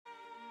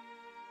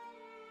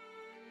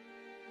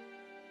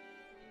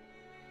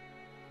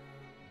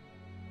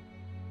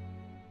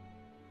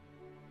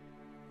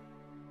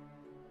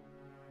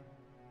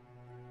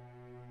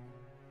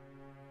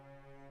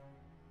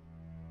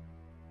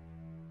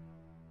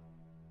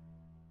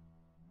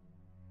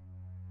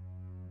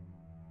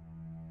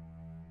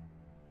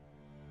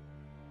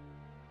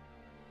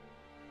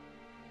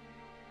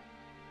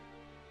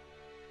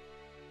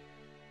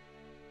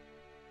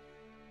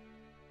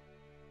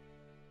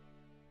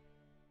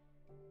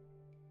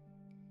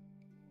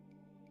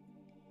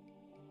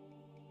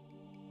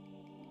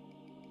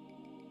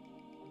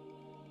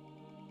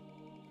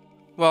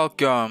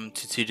Welcome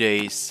to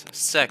today's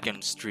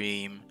second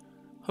stream.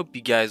 Hope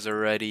you guys are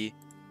ready.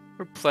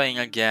 We're playing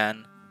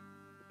again.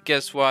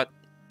 Guess what?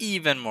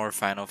 Even more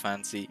Final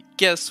Fantasy.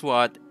 Guess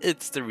what?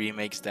 It's the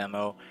remakes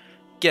demo.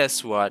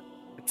 Guess what?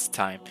 It's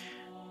time.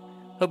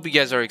 Hope you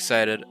guys are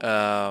excited.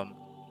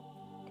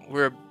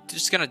 We're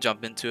just gonna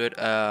jump into it.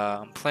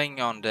 I'm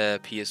playing on the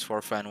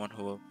PS4 for anyone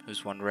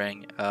who's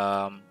wondering.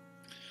 So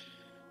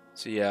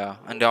yeah,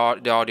 and the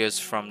audio is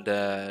from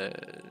the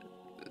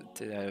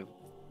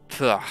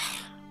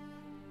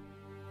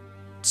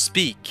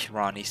Speak,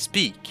 Ronnie,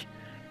 speak.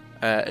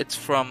 It's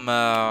from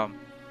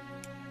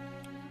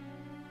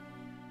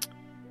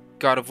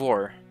God of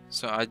War.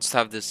 So I just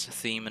have this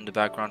theme in the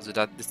background, so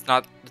that it's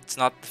not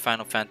the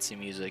Final Fantasy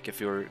music.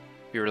 If you're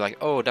like,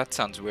 oh, that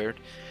sounds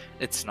weird,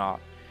 it's not.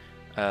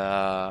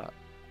 So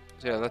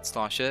yeah, let's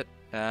launch it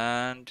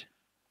and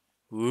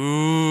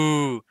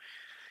ooh,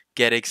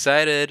 get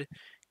excited.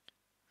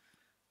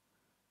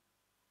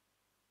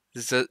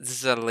 This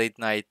is a late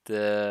night.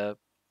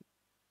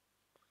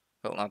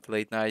 Well, not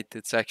late night.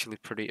 It's actually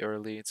pretty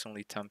early. It's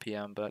only 10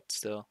 p.m. But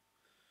still,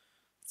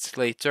 it's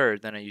later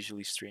than I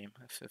usually stream.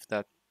 If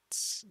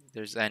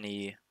there's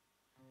any.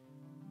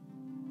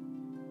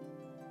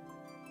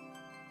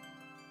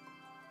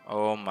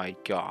 Oh my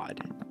god.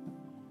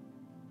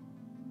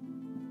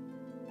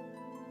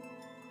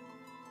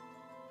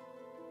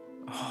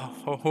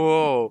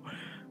 Oh,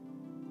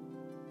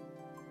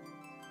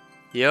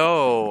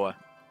 yo,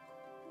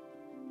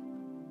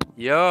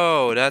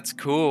 that's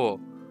cool.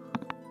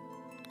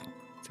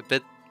 It's a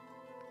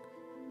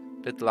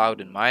bit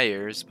loud in my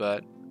ears,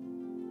 but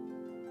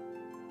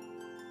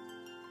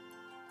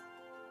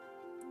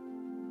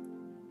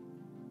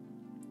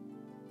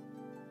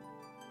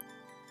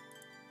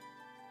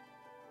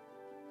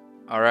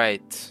all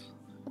right.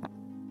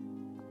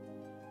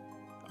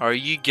 Are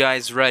you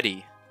guys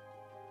ready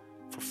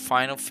for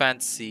Final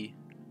Fantasy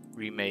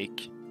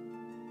Remake?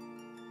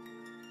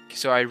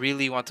 So I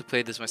really want to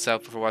play this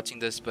myself before watching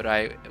this, but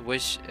I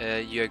wish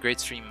you a great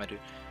stream, Madu.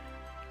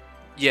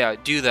 Yeah,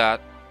 do that.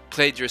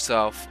 Play it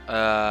yourself.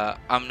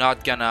 I'm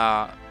not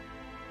gonna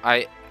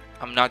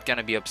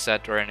be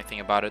upset or anything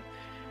about it.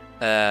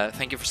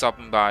 Thank you for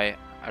stopping by.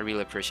 I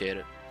really appreciate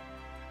it.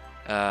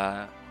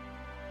 So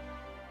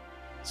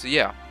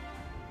yeah.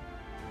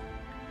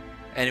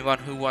 Anyone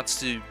who wants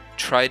to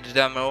try the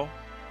demo,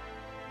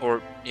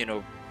 or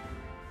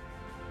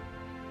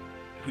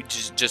who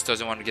just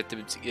doesn't want to get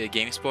the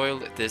game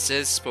spoiled, this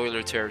is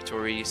spoiler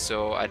territory.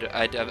 So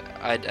I'd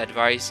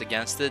advise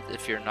against it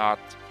if you're not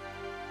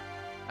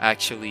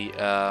actually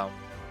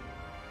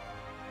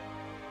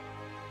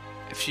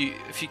if you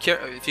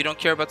don't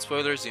care about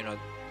spoilers,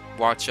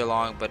 watch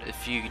along. But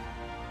if you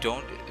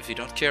don't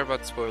care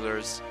about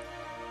spoilers,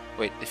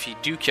 if you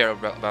do care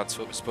about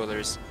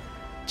spoilers,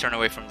 turn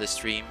away from the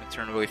stream,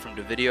 turn away from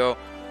the video.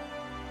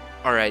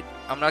 Alright,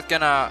 I'm not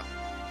gonna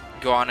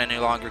go on any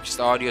longer because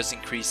the audio is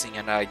increasing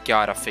and I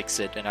gotta fix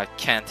it and I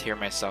can't hear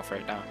myself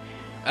right now.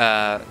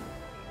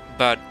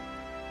 But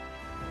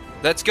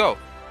let's go.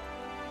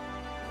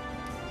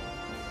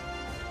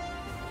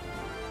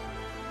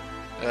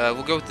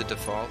 We'll go with the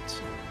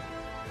default.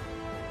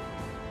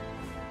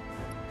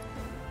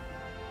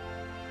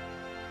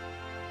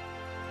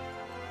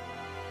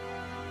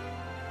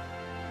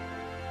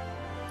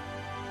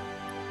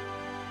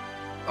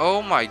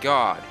 Oh my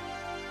god.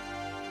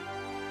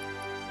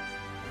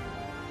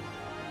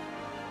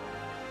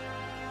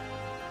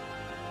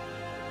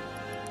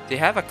 They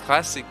have a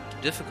classic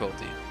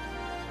difficulty.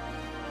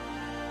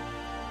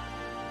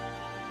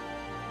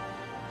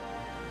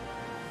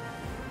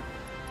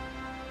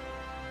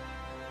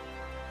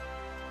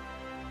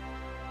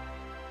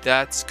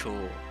 That's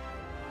cool.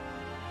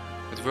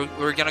 But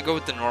we're gonna go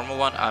with the normal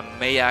one. I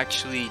may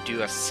actually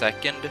do a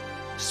second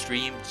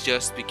stream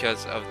just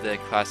because of the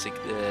classic.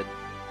 Okay.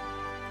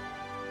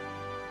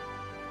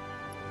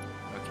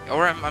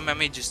 Or I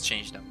may just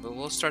change them. But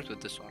we'll start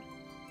with this one.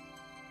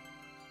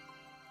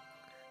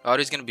 The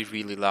audio is gonna be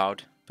really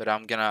loud, but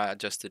I'm gonna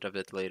adjust it a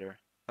bit later.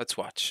 Let's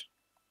watch.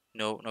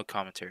 No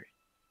commentary.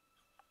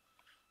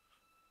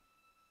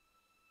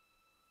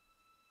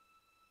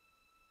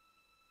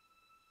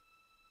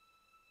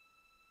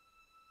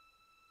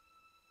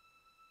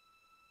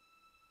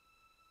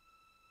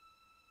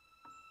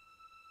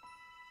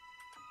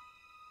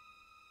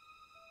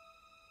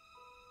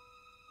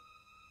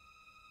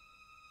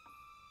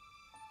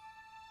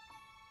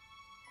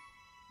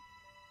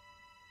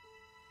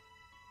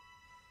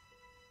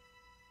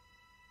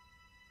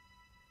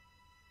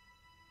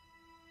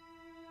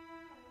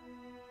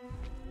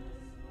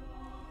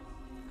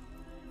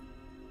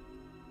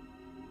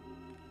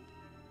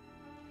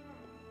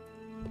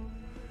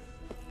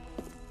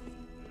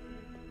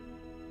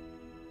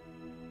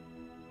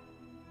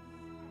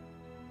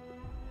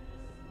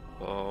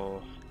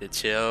 Oh, the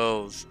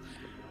chills.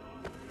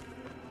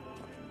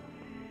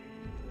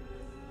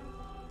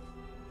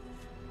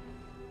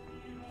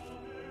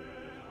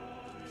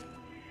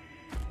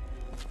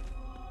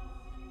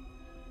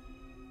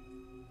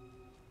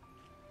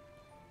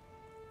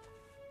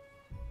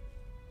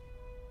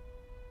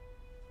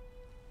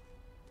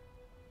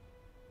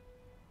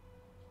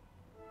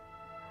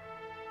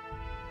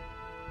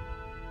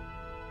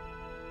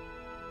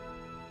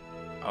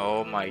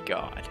 Oh my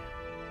god.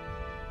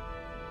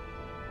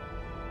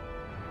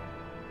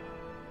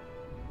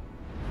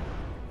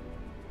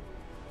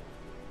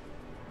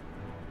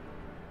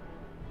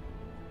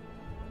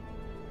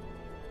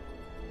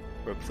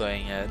 We're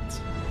playing it.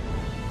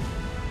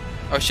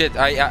 Oh shit,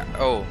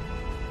 oh.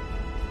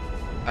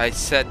 I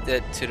set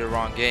it to the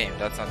wrong game.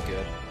 That's not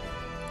good.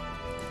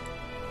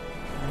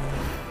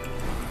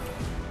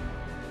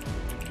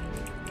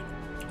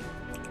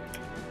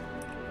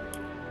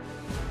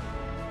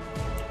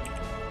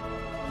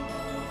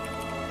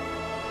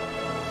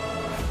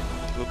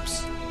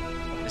 Oops.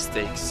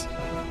 Mistakes.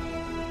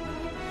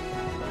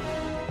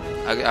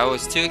 I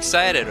was too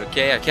excited,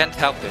 okay? I can't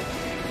help it.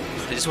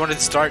 I just wanted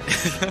to start.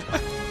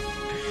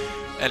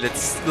 And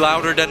it's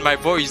louder than my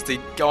voice, the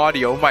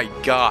audio. Oh my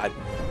god.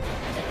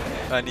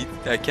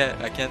 I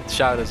can't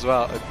shout as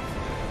well.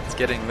 It's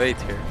getting late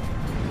here.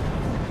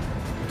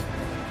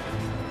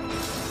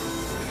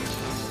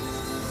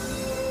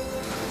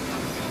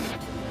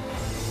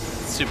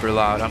 It's super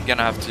loud. I'm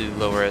gonna have to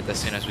lower it as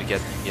soon as we get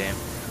in game.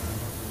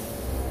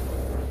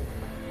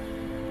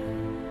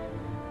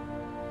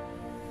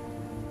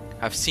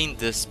 I've seen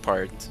this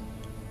part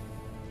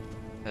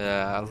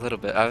a little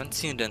bit. I haven't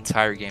seen the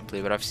entire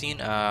gameplay, but I've seen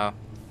a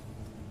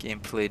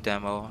gameplay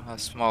demo, a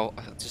small,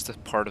 just a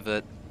part of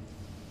it.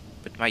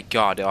 But my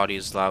god, the audio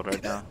is loud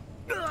right now.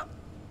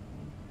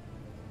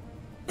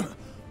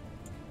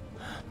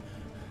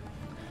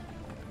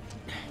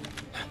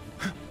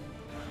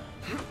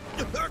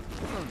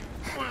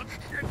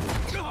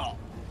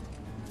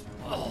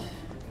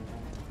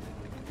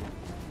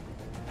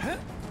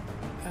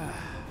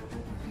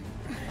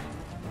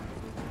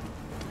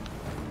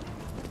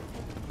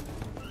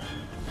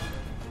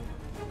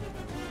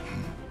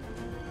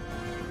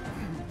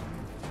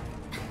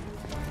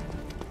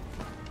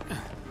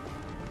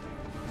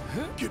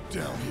 Get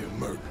down here,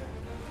 Merc.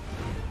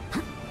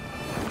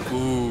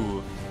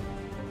 Ooh.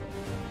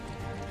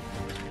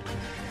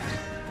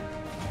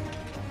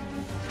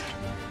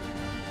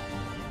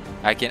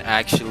 I can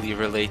actually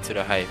relate to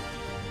the hype.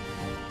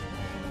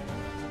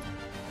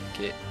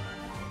 Okay.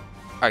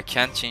 I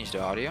can't change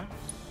the audio?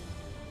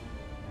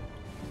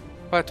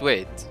 But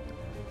wait.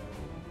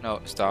 No,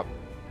 stop.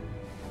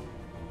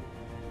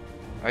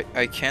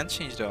 I can't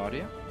change the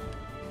audio?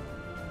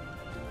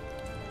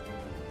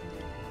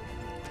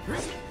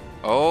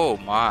 Oh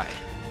my.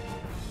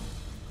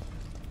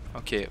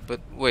 Okay,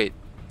 but wait.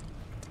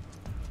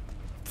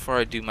 Before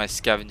I do my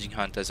scavenging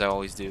hunt, as I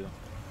always do.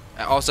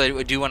 Also,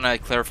 I do want to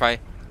clarify.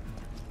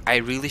 I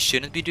really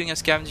shouldn't be doing a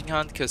scavenging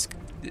hunt because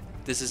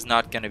this is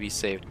not gonna be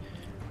saved.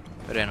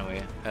 But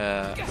anyway,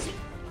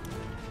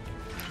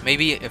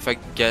 maybe if I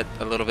get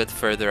a little bit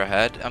further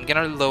ahead, I'm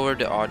gonna lower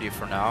the audio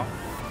for now.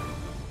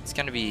 It's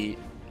gonna be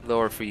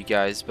lower for you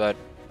guys, but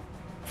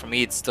for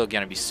me, it's still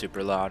gonna be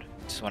super loud.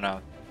 Just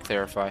wanna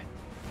clarify.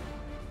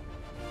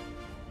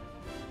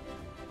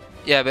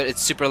 Yeah, but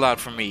it's super loud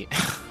for me.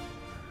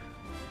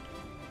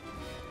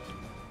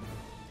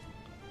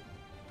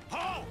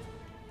 Halt!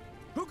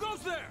 Who goes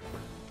there?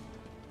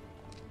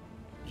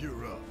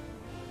 You're up.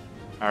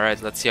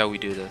 Alright, let's see how we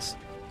do this.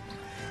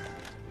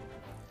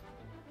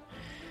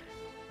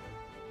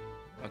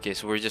 Okay,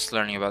 so we're just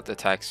learning about the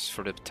attacks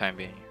for the time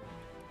being.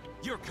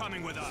 You're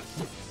coming with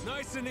us.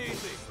 Nice and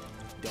easy.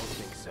 Don't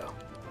think so.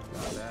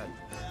 Not bad.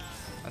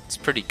 That's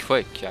pretty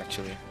quick,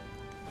 actually.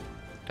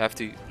 I have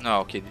to... No,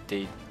 okay,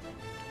 they...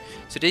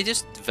 So they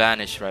just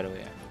vanish right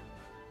away.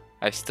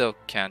 I still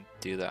can't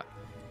do that.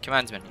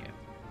 Commands menu.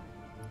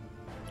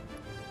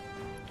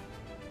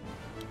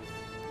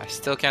 I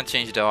still can't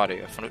change the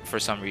audio for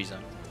some reason.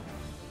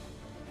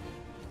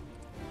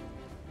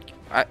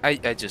 I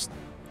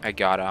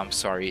got it. I'm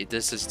sorry.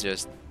 This is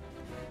just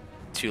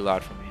too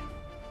loud for me.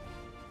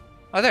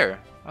 Oh, there.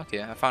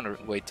 Okay, I found a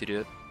way to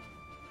do it.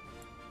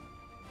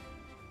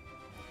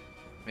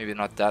 Maybe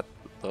not that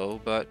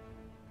low, but...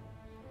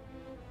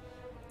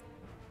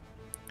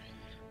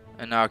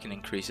 And now I can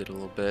increase it a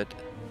little bit.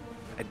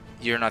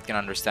 You're not gonna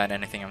understand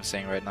anything I'm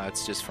saying right now.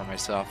 It's just for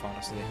myself,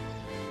 honestly.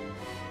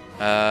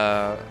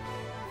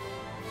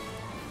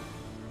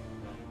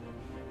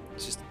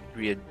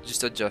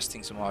 Just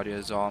adjusting some audio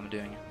is all I'm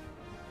doing.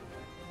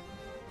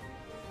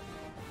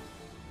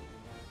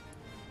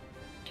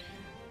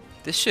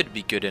 This should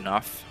be good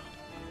enough.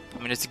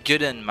 I mean, it's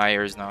good in my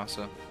ears now,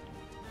 so.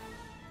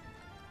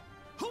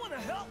 Who in the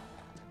hell?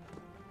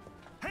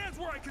 Hands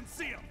where I can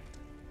see them.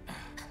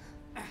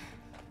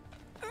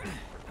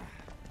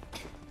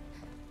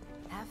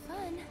 Have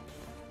fun.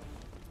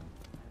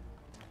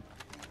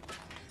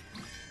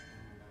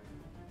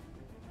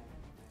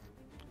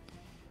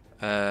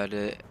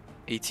 The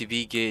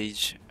ATB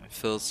gauge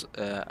fills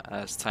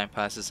as time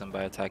passes and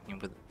by attacking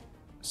with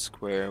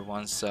square.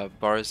 Once a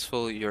bar is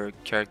full, your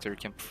character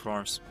can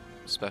perform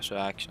special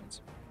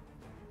actions.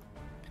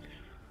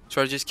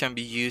 Charges can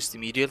be used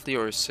immediately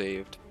or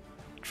saved.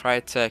 Try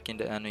attacking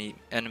the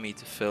enemy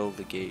to fill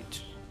the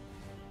gauge.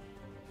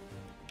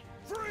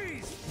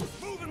 Freeze!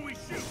 Move and we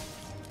shoot.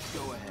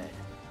 Go ahead.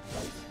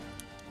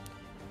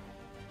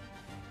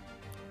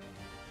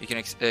 You can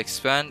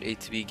expand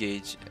ATB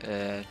gauge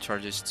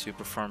charges to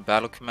perform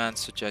battle commands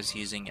such as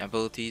using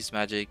abilities,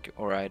 magic,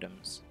 or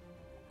items.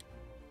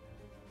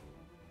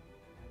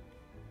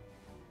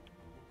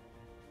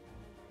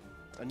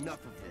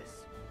 Enough of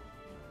this.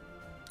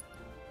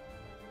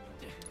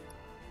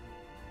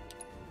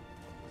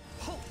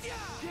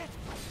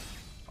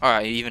 Oh,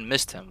 I even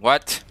missed him.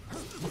 What?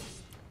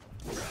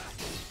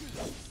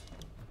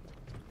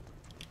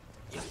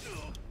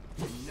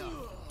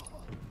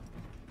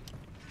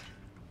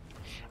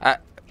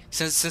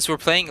 Since we're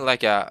playing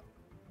like a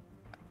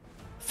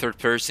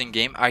third-person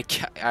game, I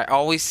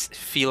always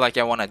feel like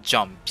I want to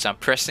jump, so I'm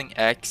pressing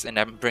X and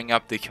then bring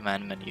up the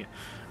command menu.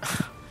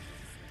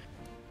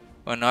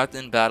 When not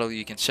in battle,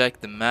 you can check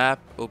the map,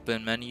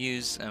 open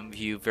menus, and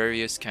view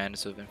various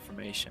kinds of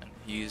information.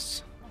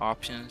 Use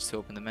options to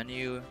open the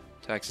menu,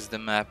 to access the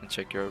map, and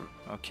check your...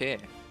 Okay.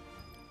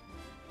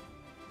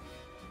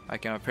 I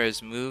can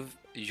press move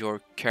your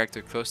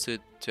character close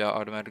to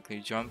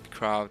automatically jump,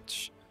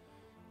 crouch,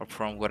 or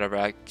perform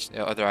whatever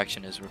other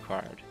action is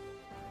required.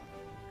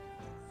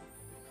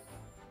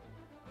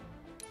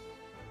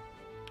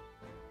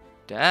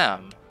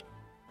 Damn.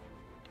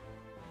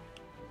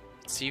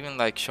 It's even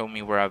like show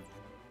me where I've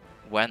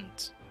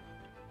went.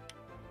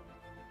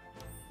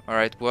 All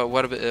right.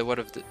 What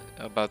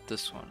about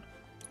this one?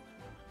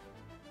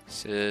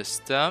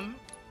 System.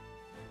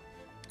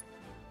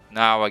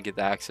 Now I get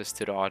access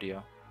to the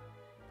audio.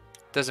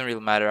 Doesn't really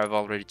matter. I've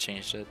already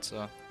changed it.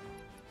 So.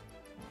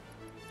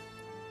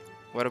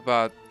 What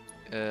about?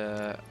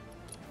 Hey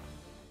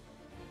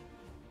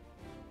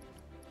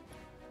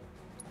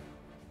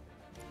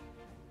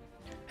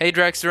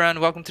Draxteran,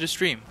 welcome to the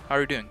stream. How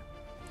are you doing?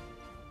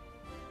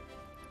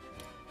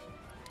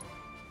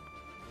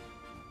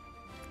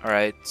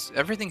 Alright,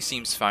 everything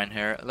seems fine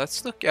here.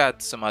 Let's look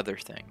at some other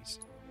things.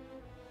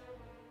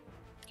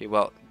 Okay,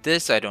 well,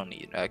 this I don't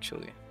need,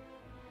 actually.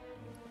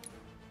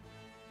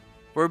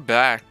 We're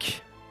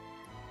back.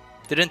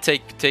 Didn't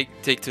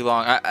take too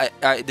long.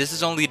 This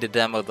is only the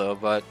demo though,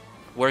 but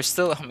we're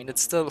still, I mean,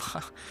 it's still,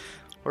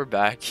 we're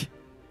back.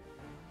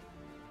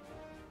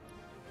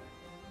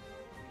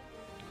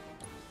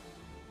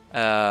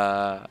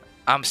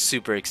 I'm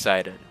super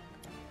excited.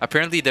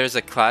 Apparently there's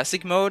a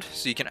classic mode,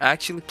 so you can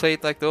actually play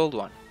it like the old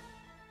one.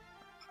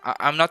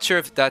 I'm not sure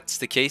if that's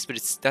the case,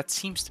 but that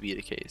seems to be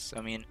the case.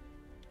 I mean,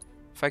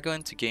 if I go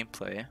into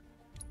gameplay,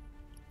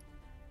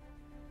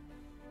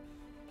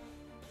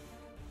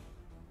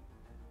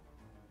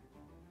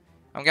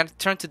 I'm gonna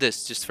turn to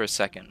this just for a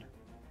second.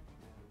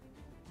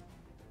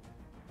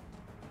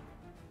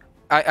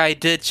 I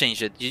did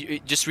change it. You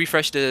just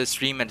refresh the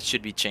stream and it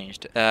should be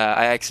changed.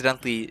 I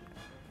accidentally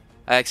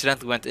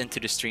went into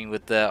the stream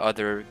with the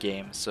other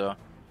game, so,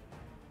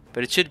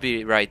 but it should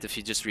be right if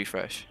you just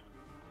refresh.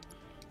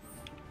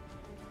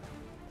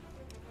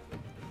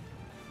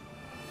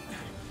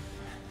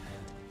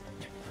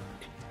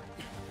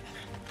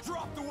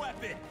 Drop the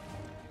weapon.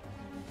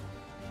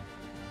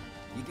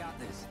 You got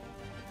this.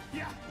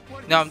 Yeah.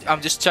 No,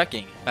 I'm just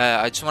checking.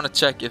 I just want to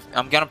check if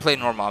I'm gonna play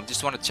normal. I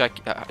just want to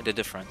check the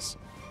difference.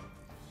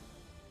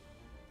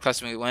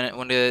 Classic mode.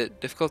 When the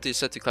difficulty is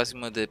set to classic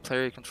mode, the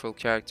player control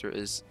character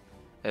is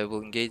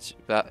will engage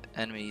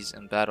enemies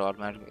in battle,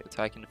 automatically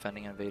attacking,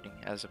 defending, and evading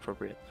as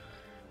appropriate.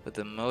 With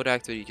the mode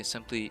actor, you can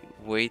simply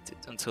wait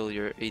until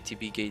your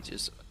ATB gauge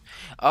is...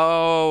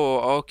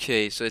 Oh,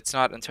 okay, so it's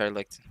not entirely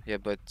like... Yeah,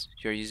 but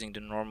you're using the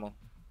normal...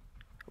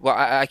 Well,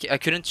 I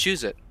couldn't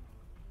choose it.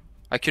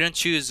 I couldn't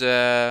choose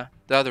the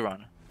other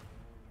one.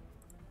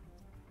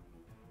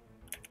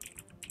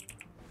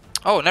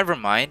 Oh, never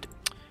mind.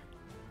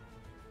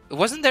 It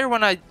wasn't there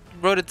when I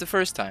wrote it the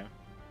first time.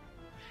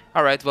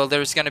 Alright, well,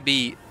 there's gonna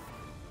be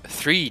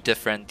 3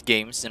 different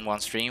games in one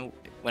stream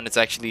when it's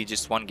actually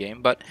just one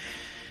game, but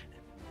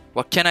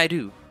what can I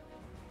do?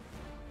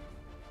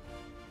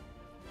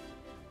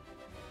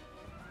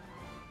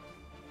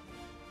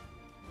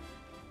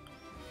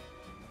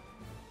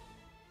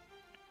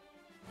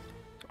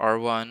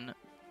 R1.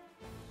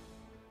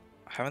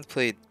 I haven't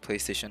played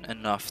PlayStation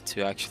enough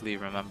to actually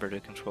remember the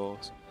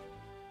controls.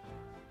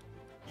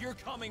 You're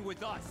coming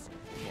with us.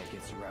 Can't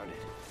get surrounded.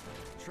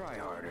 Try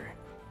harder.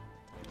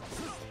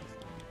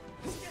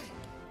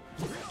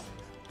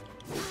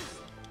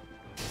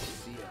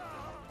 See ya.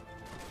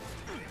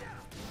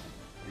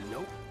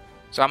 Nope.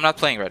 So I'm not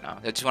playing right now.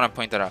 I just want to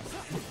point that out.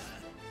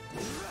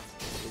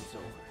 It's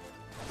over.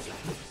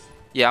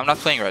 Yeah, I'm not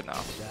playing right now.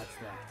 That's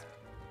that.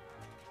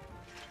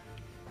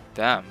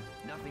 Damn.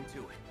 Nothing to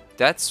it.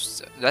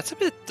 That's a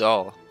bit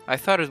dull. I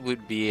thought it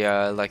would be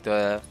like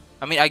the...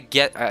 I mean, I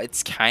get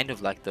it's kind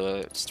of like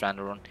the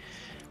Stranded one,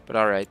 but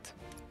alright.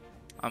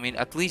 I mean,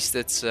 at least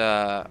it's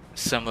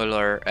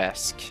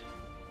similar-esque.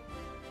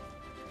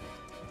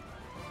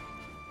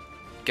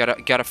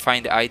 Gotta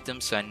find the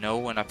items so I know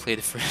when I play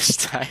the first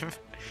time.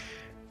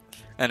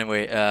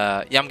 Anyway,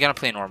 yeah, I'm gonna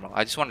play normal.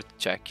 I just wanted to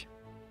check.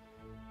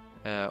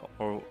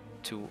 Or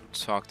to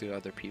talk to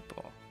other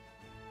people.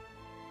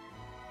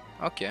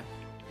 Okay.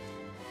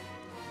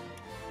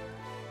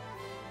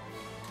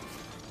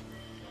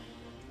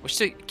 Wish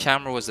the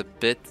camera was a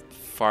bit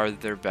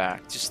farther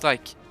back, just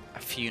like a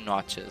few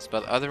notches,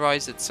 but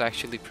otherwise it's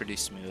actually pretty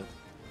smooth.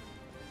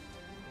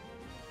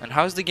 And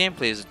how's the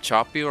gameplay? Is it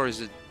choppy or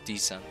is it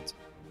decent?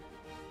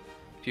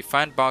 If you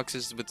find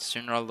boxes with the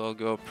Shinra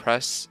logo,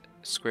 press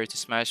square to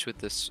smash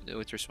with your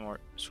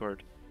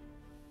sword.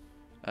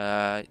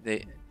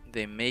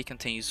 They may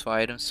contain useful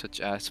items such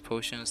as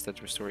potions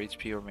that restore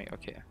HP or may.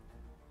 Okay.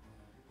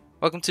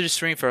 Welcome to the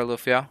stream,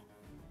 Faralufia.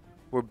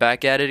 We're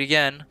back at it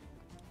again.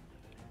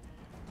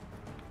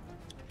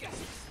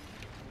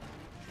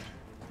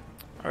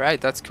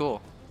 Alright, that's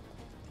cool.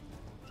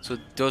 So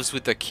those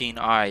with a keen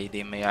eye,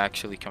 they may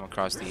actually come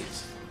across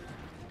these.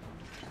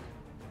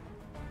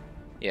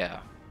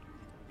 Yeah.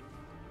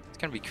 It's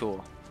gonna be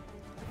cool.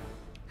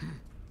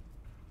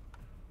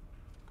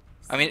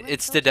 I mean,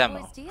 it's the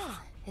demo.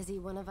 Is he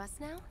one of us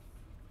now?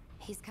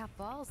 He's got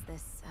balls,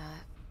 this,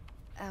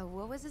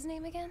 what was his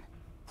name again?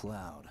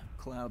 Cloud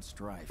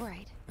Strife.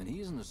 Right. And he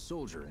isn't a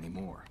soldier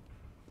anymore.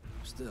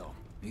 Still,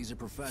 he's a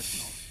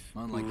professional,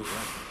 unlike the rest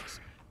of us.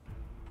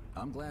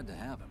 I'm glad to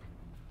have him.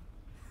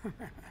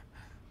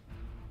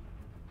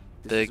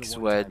 Biggs,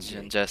 Wedge,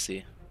 and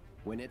Jesse.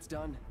 When it's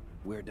done,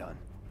 we're done.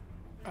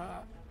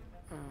 Real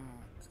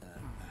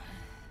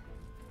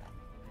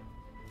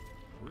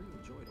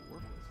joy to work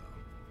with,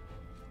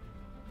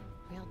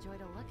 though. Real joy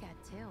to look at,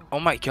 too. Oh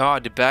my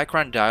god, the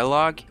background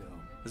dialogue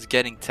is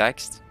getting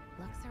text.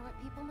 Looks are what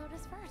people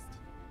notice first.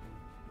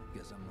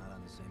 Guess I'm not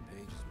on the same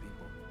page as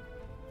people.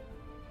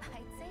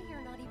 I'd say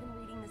you're not even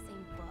reading the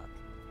same book.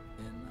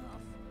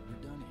 Enough.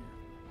 We're done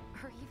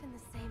here. Or even the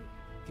same...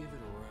 Give it a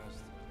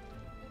rest.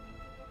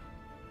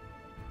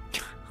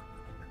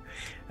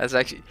 That's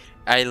actually,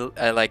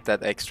 I like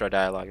that extra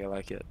dialogue. I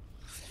like it.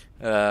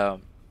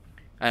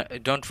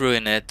 Don't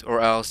ruin it,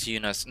 or else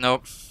Eunice.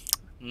 Nope,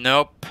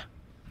 nope.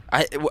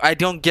 I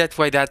don't get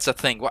why that's a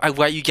thing.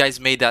 Why you guys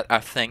made that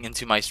a thing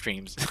into my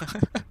streams?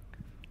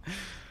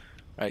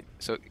 Right.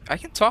 So I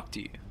can talk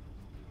to you.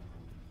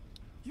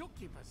 You'll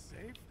keep us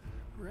safe,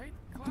 right,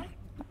 Cloud?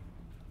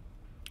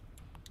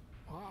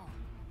 Wow,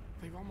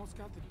 they've almost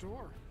got the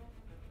door.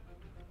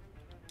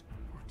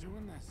 We're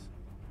doing this.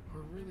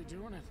 We're really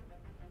doing it.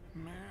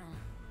 Man,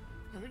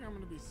 I think I'm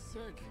gonna be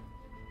sick.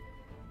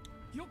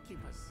 You'll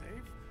keep us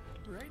safe,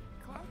 right,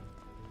 Cloud?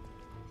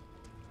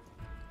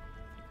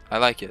 I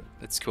like it.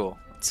 It's cool.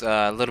 It's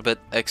a little bit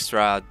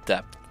extra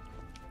depth.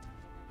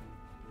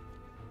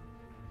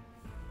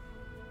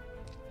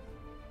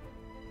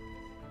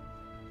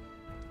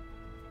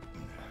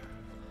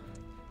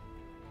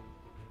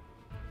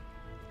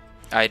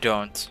 I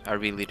don't. I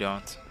really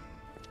don't.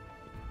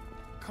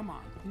 Come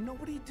on,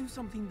 nobody do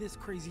something this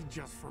crazy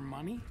just for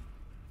money.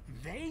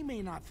 They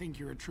may not think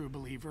you're a true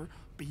believer,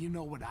 but you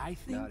know what I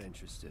think? Not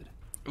interested.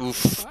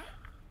 Oof. What?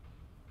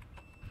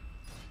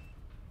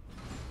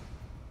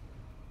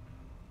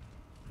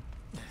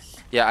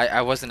 Yeah,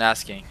 I wasn't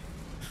asking.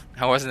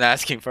 I wasn't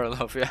asking for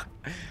love, yeah.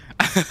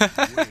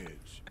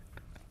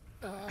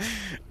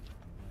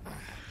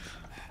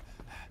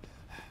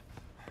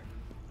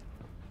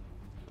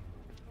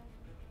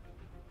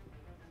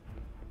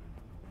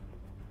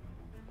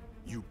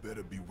 You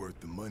better be worth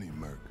the money,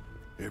 Merc.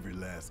 Every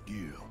last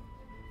gill.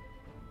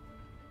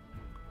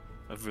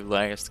 Every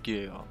last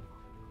gill.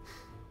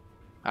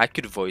 I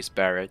could voice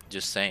Barrett,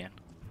 just saying.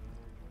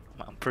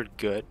 I'm pretty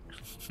good.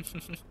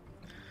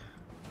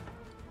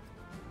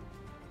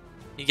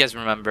 You guys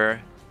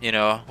remember, you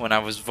know, when I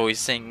was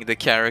voicing the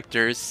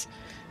characters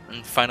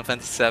in Final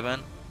Fantasy VII?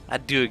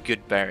 I'd do a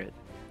good Barrett.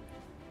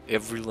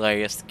 Every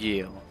last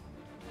gill.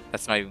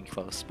 That's not even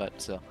close,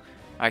 but still.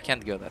 I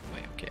can't go that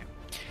way, okay.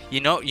 You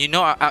know,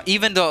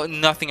 even though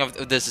nothing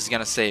of this is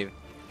gonna save.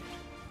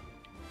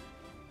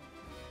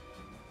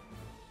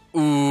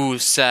 Ooh,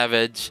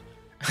 savage.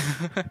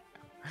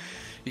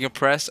 You can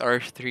press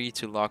R3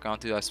 to lock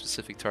onto a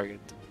specific target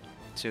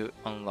to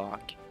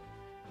unlock.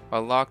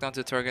 While locked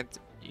onto a target,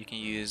 you can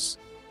use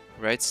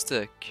right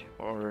stick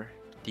or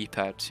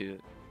D-pad to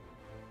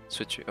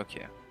switch it.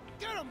 Okay.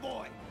 Get him,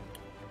 boy!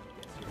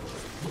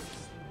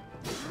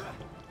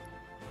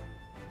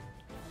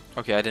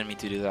 Okay, I didn't mean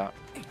to do that.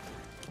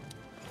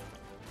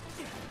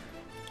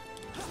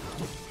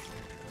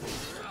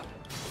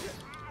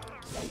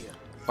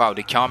 Wow,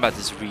 the combat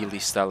is really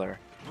stellar.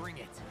 Bring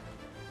it.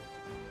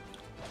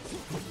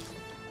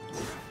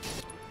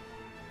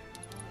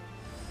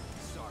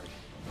 Sorry.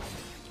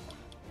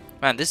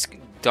 Man, this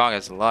dog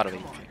has a lot of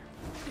HP.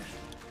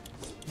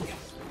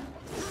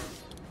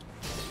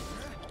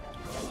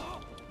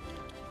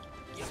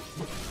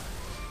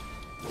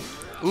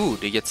 Ooh,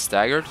 they get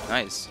staggered?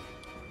 Nice.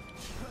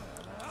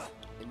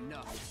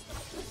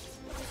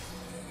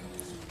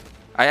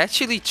 I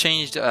actually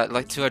changed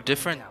like to a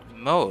different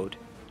mode.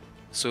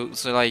 So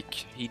like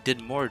he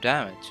did more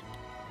damage.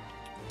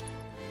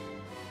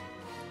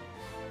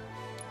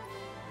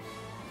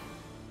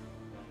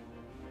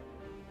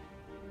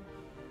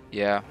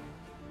 Yeah.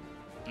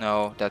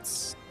 No,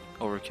 that's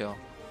overkill.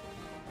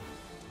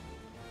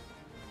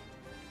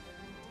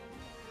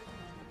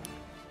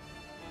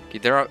 Okay,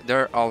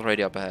 they're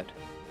already up ahead.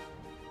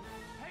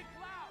 Hey,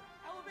 Cloud!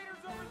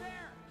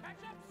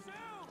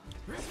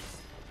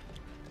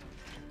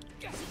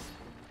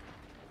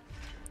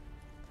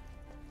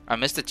 I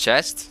missed the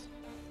chest.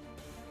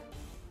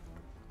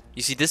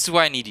 You see, this is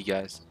why I need you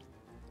guys.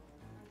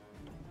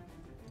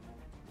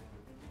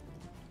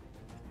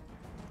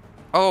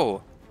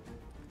 Oh.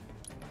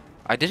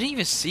 I didn't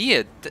even see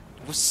it. That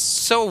was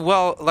so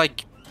well,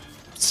 like,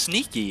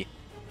 sneaky.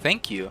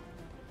 Thank you.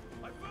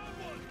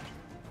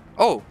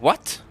 Oh,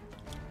 what?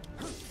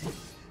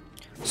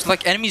 So,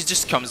 like, enemies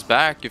just comes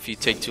back if you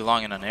take too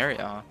long in an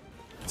area, huh?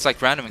 It's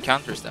like random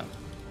encounters then.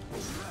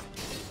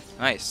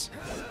 Nice.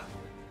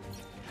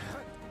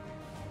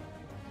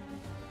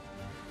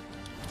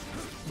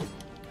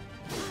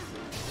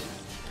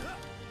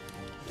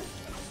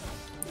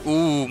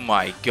 Oh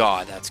my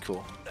god, that's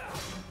cool.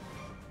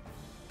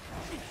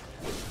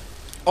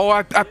 Oh,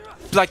 I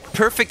like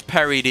perfect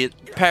parried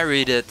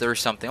it or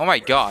something. Oh my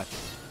god.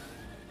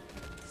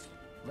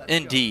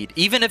 Indeed.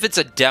 Even if it's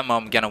a demo,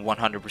 I'm gonna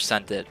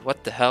 100% it.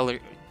 What the hell?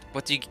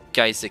 What do you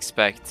guys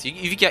expect?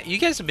 You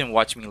guys have been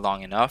watching me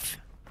long enough.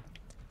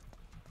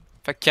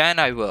 If I can,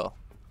 I will.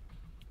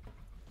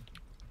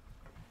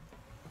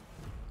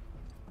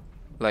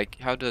 Like,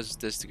 how does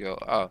this go?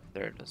 Oh,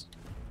 there it is.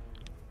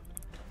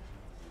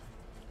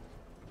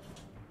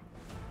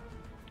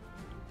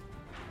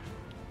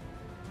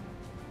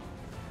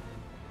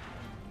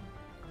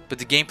 But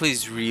the gameplay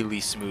is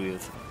really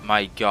smooth.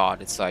 My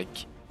god, it's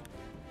like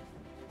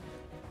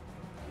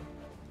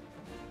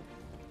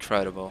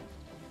incredible.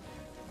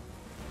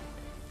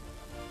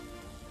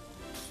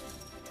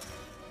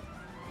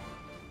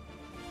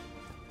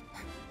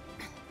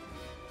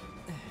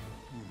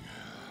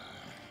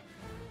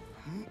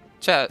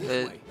 Chat,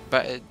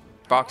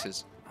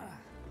 boxes.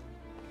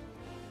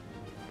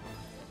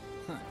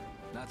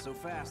 Not so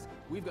fast.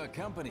 We've got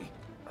company.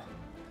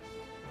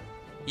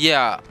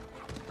 Yeah,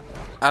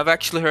 I've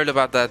actually heard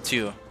about that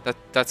too.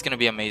 That's gonna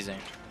be amazing.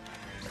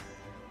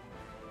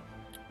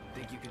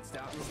 Think you can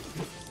stop me?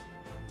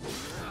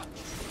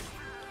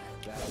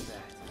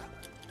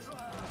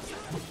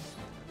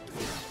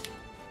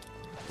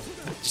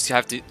 Just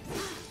have to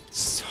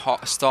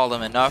stall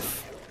them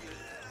enough.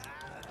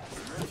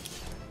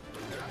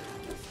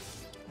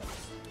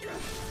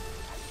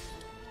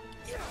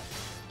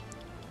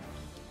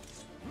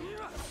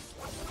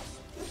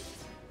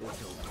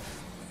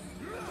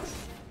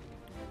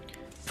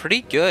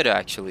 Pretty good,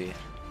 actually.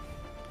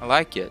 I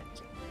like it.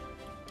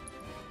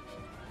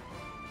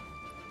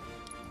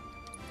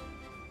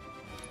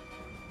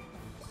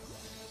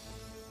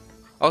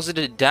 Also,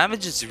 the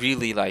damage is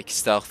really like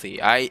stealthy.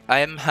 I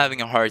am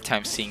having a hard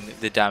time seeing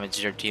the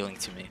damage they're dealing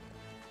to me.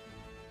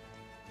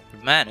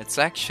 But man, it's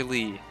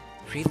actually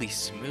really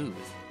smooth.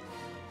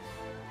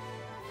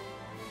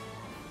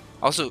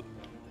 Also,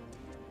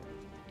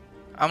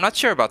 I'm not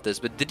sure about this,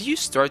 but did you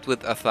start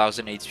with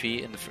 1000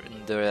 HP in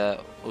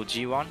the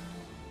OG one?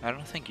 I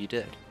don't think you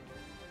did.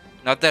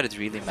 Not that it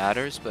really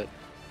matters, but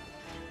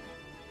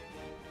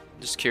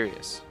I'm just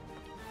curious.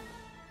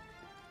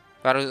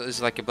 Battle is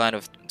like a blend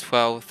of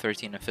 12,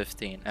 13, and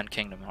 15, and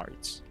Kingdom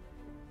Hearts.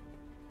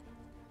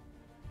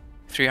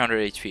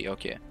 300 HP,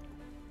 okay.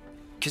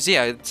 Cause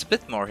yeah, it's a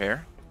bit more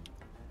here.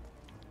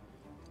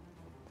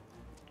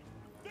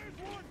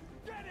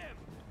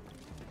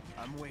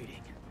 I'm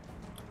waiting.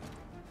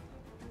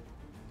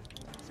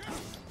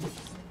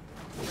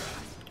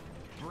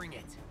 Bring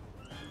it.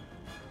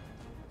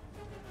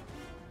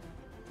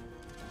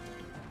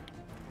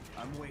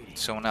 I'm waiting.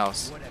 Someone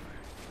else. Whatever.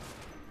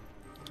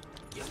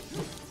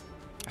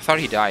 I thought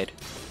he died.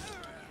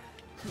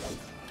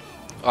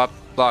 Up,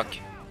 block.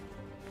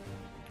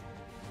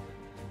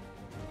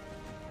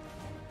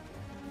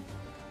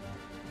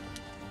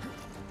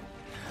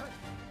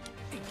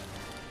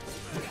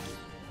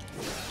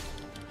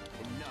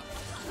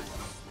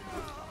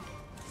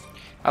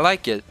 I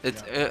like it.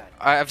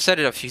 I've said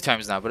it a few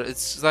times now, but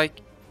it's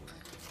like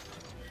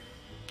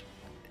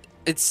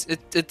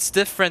it's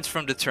different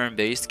from the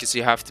turn-based because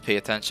you have to pay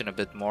attention a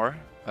bit more.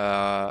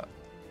 But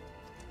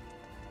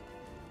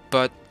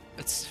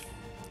it's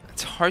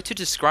hard to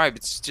describe.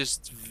 It's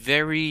just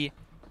very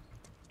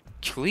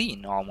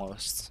clean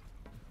almost.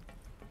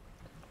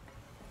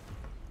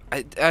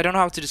 I don't know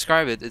how to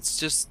describe it. It's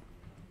just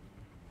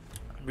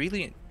I'm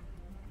really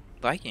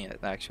liking it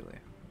actually.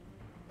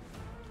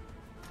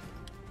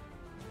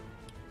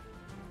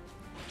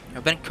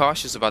 I've been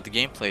cautious about the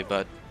gameplay,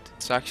 but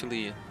it's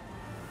actually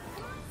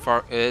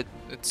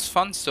it's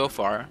fun so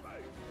far.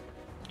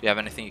 Do you have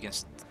anything you can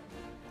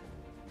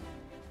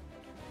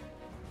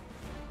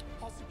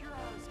I'll secure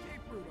our escape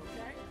route,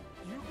 okay?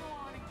 You go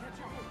on and catch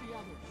up with the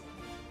others.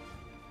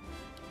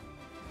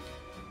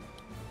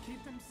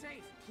 Keep them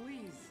safe,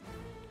 please.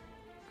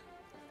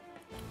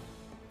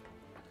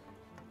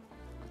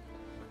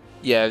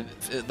 Yeah,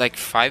 like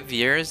 5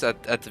 years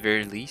at the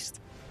very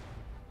least.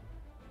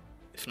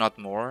 If not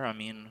more, I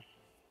mean.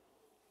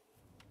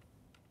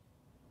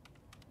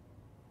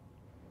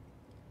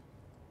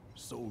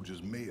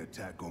 Soldiers may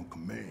attack on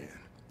command,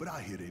 but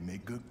I hear they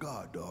make good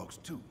guard dogs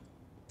too.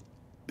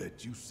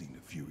 Bet you've seen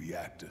a few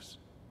reactors.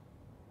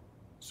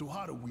 So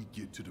how do we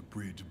get to the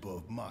bridge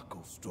above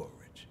Mako's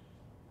storage?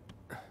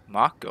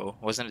 Mako?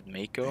 Wasn't it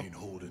Mako? Ain't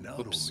holding out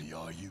Oops. on me,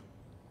 are you?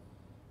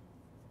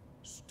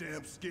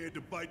 Stamp scared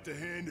to bite the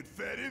hand that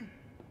fed him?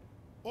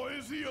 Or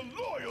is he a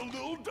loyal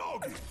little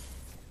doggy?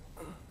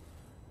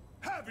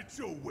 Have it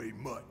your way,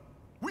 Mutt.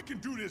 We can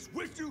do this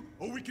with you,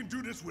 or we can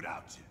do this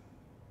without you.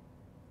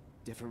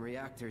 Different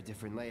reactor,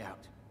 different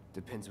layout.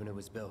 Depends when it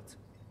was built.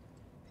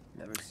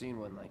 Never seen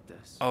one like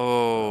this.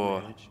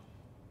 Oh,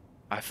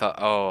 I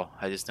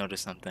just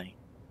noticed something.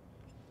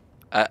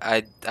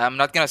 I'm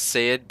not gonna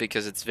say it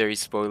because it's very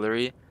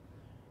spoilery.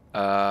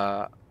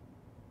 I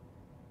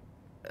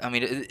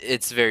mean,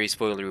 it's very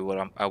spoilery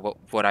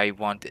what I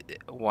want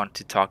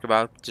to talk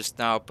about just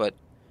now, but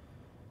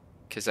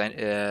because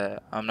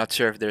I'm not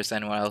sure if there's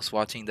anyone else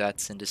watching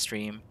that's in the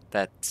stream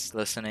that's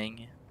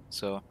listening.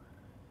 So,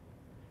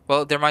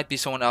 well, there might be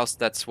someone else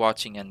that's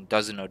watching and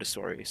doesn't know the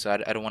story, so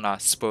I don't want to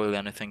spoil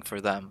anything for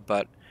them.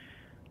 But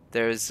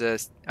there's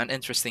an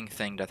interesting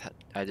thing that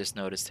I just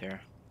noticed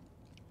here.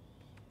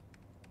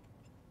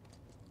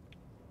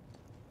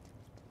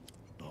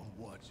 I'm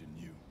watching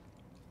you.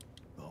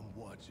 I'm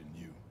watching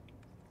you.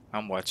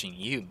 I'm watching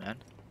you, man.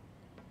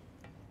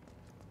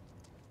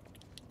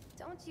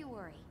 Don't you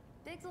worry.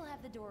 Biggs will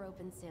have the door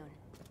open soon.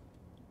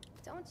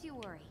 Don't you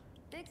worry.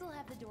 Biggs will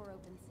have the door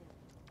open soon.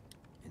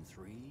 In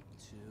 3,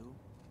 2...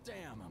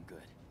 Damn, I'm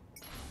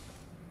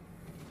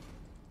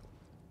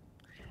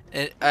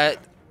good.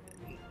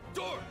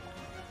 Door!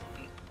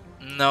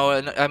 No,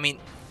 I mean,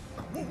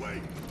 Well,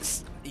 wait.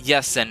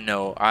 yes and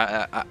no.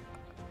 I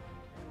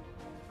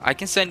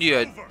can send you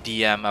a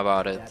DM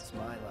about it. That's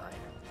my line.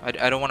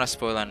 I don't want to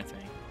spoil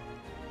anything.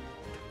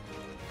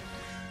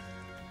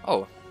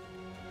 Oh.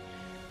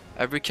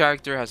 Every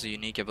character has a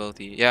unique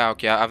ability. Yeah,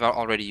 okay, I've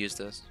already used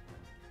this.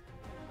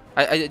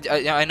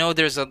 I know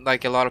there's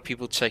like a lot of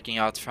people checking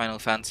out Final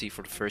Fantasy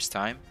for the first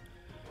time,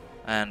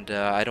 and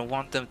I don't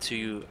want them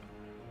to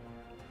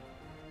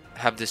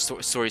have this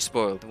story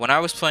spoiled. When I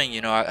was playing,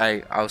 you know,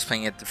 I was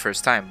playing it the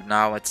first time.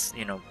 Now it's,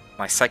 you know,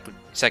 my second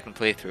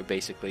playthrough,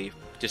 basically,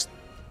 just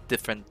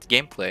different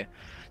gameplay.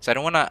 So I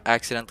don't want to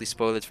accidentally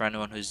spoil it for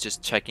anyone who's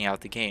just checking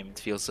out the game. It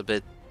feels a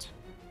bit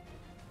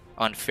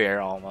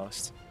unfair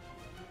almost.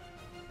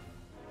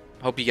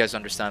 Hope you guys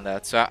understand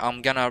that. So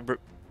I'm gonna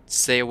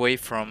stay away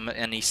from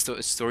any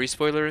story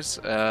spoilers.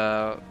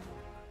 But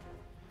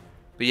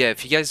yeah,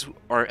 if you guys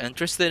are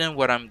interested in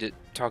what I'm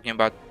talking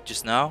about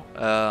just now,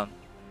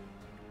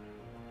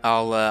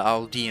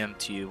 I'll DM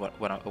to you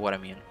what I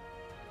mean.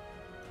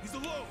 He's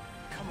alone.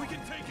 We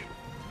can take him.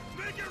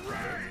 Make it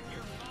rain.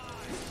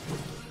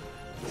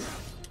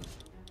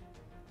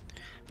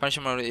 Punish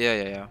him.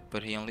 Yeah.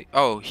 But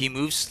he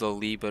moves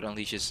slowly, but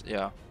unleashes.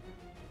 Yeah.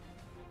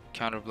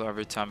 Counter blow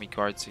every time he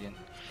guards again.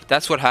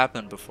 That's what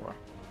happened before.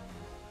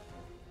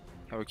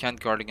 We can't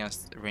guard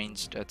against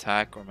ranged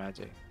attack or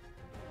magic.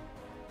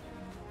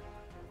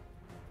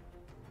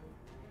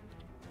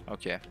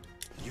 Okay.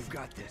 You've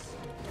got this.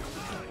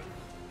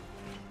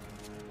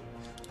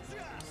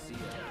 See ya.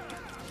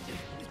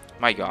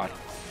 My God.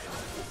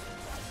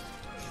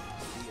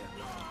 See ya.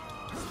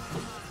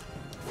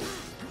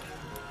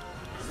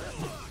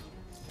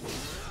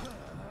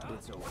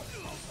 It's over.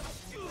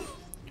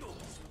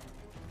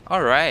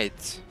 All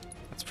right.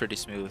 That's pretty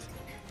smooth.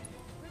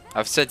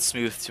 I've said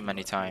smooth too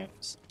many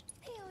times.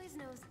 He always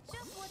knows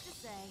just what to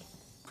say.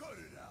 Cut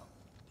it out.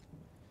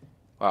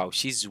 Wow,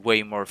 she's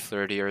way more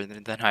flirtier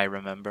than I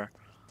remember.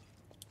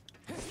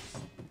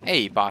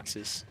 Hey,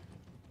 boxes.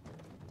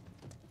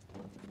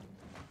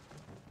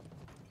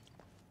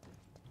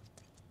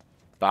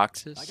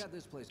 Boxes? I got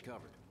this place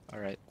covered.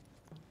 Alright.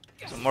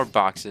 Some more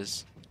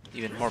boxes.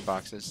 Even more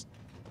boxes.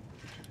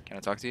 Can I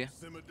talk to you?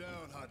 Simmer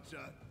down,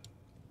 hotshot.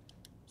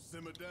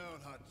 Simmer down,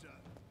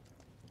 hotshot.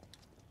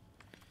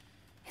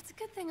 It's a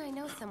good thing I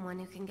know someone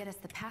who can get us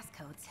the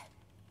passcodes.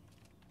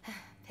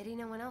 Pity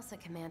no one else at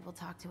command will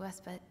talk to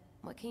us, but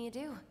what can you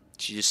do?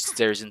 She just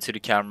stares into the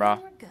camera.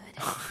 We're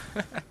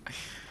good.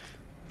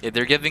 Yeah,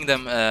 they're giving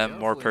them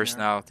more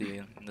personality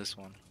in this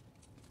one.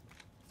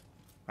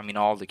 I mean,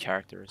 all the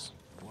characters.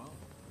 Well,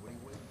 what are you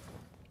waiting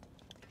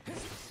for?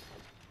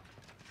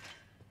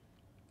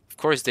 Of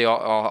course, they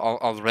all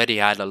already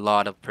had a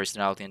lot of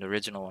personality in the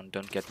original one,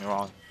 don't get me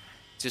wrong.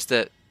 It's just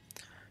that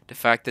the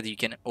fact that you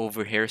can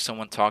overhear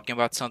someone talking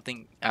about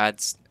something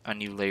adds a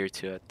new layer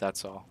to it,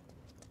 that's all.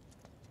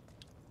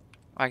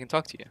 I can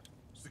talk to you.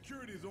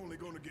 Security is only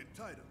going to get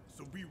tighter,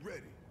 so be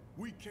ready.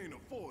 We can't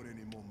afford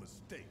any more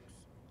mistakes.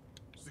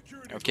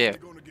 Security Okay. is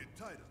only going to get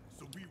tighter,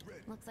 so be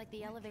ready. Looks like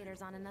the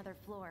elevator's on another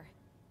floor.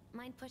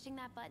 Mind pushing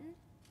that button?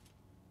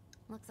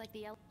 Looks like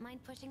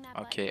mind pushing that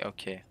button?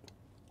 Okay.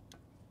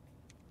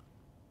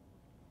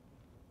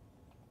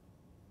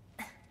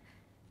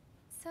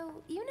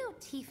 So, you know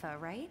Tifa,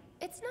 right?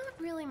 It's not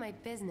really my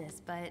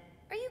business, but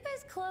are you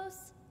guys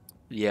close?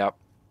 Yep.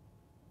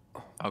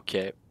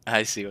 Okay,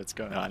 I see what's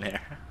going on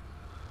here.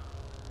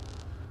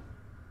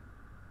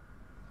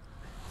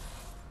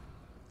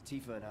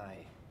 Tifa and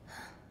I.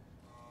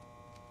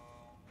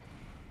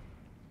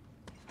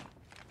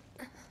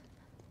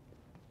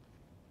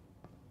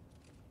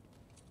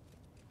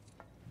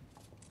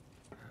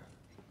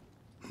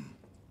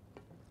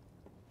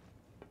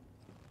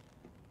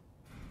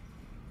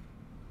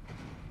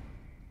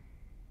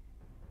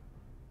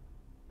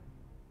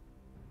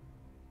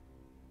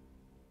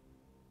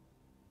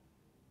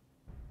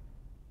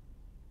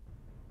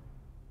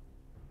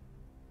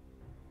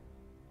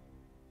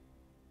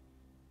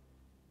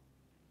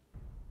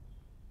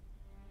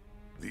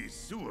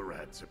 sewer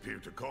rats appear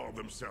to call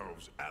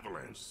themselves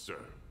Avalanche, sir.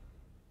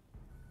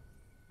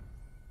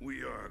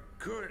 We are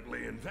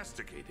currently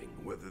investigating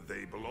whether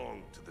they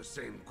belong to the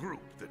same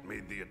group that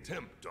made the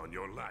attempt on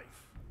your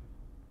life.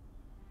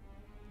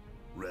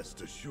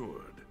 Rest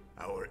assured,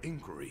 our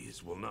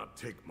inquiries will not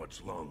take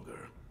much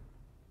longer.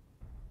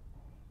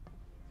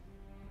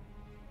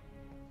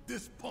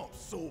 This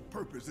pump's sole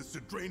purpose is to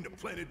drain the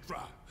planet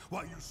dry.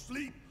 While you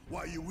sleep,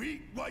 while you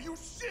eat, while you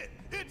shit,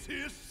 it's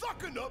here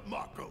sucking up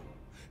Mako.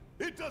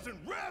 It doesn't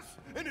rest,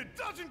 and it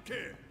doesn't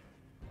care.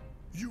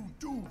 You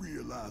do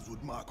realize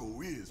what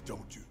Mako is,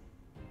 don't you?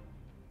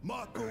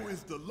 Mako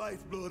is the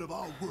lifeblood of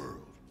our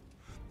world.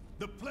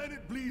 The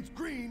planet bleeds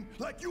green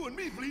like you and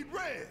me bleed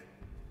red.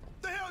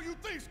 The hell you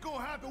think's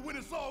gonna happen when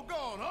it's all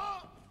gone,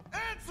 huh?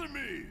 Answer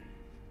me!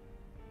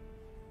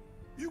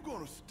 You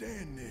gonna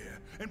stand there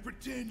and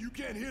pretend you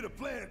can't hear the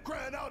planet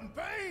crying out in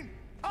pain?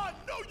 I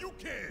know you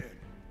can!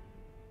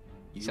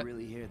 You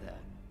really hear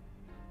that?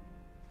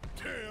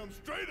 Damn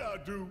straight I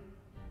do.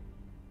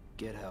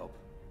 Get help.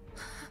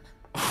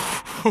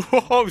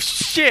 Oh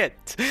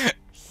shit!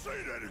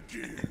 Say that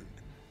again.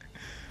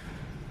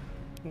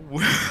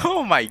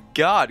 Oh my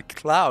god,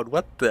 Cloud,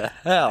 what the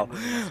hell? I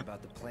know less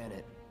about the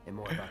planet and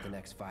more about the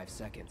next 5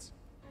 seconds.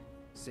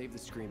 Save the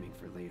screaming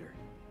for later.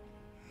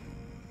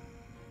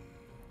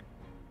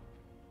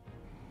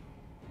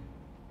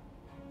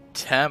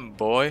 Damn,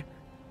 boy.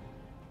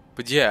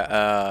 But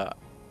yeah,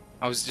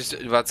 I was just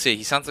about to say,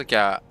 he sounds like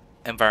a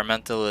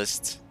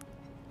environmentalist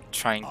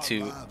trying Our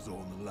to lives are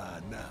on the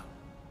line now.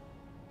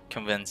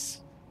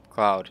 convince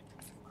Cloud.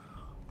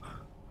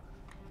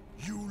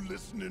 You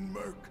listening,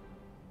 Merc?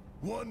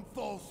 One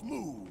false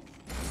move,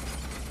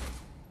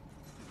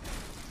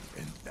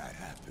 and that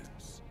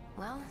happens.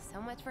 Well,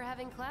 so much for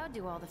having Cloud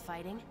do all the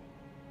fighting.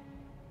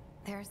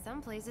 There are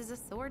some places a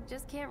sword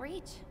just can't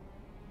reach.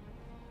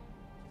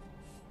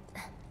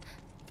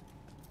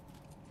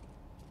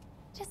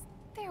 Just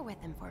bear with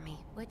him for me,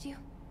 would you?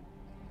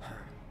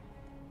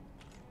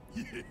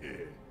 Yeah.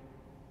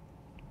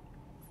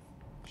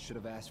 Should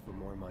have asked for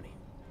more money.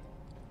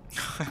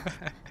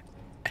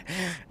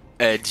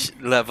 Edge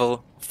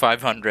level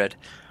 500.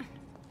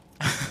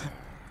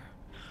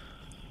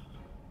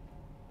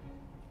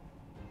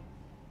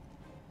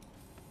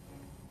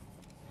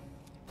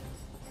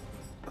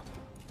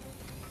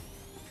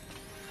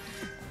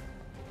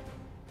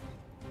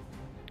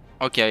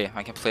 Okay,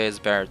 I can play as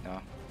Barrett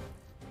now.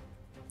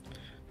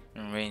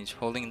 In range,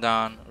 holding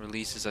down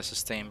releases a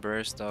sustained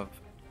burst of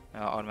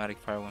automatic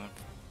fire when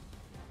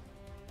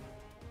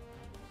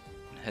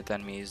hit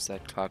enemies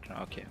that clock.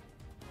 Okay.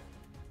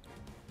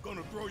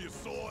 Gonna throw your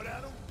sword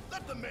at him?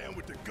 Let the man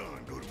with the gun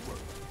go to work.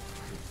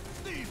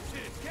 These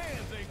tin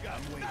cans ain't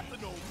got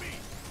nothing on me.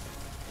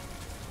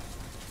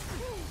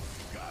 Ooh,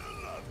 gotta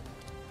love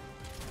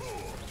it.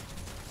 Ooh.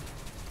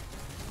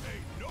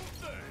 Ain't no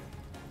thing.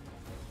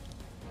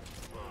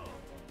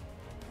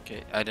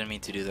 Okay, I didn't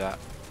mean to do that.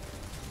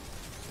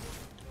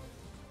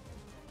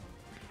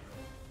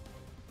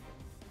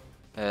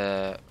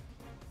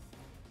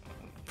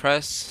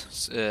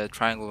 Press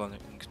triangle on the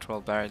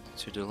control bar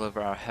to deliver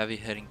a heavy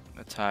hitting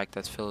attack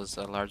that fills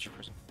a larger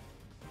person.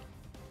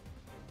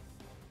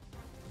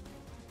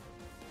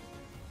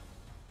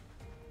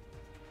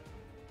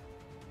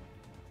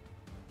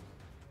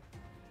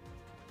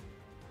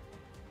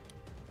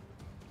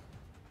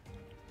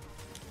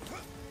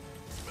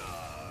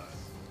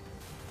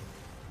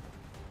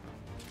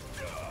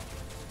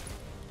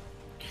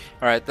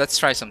 Alright, let's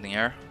try something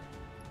here.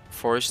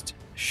 Forced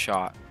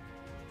shot.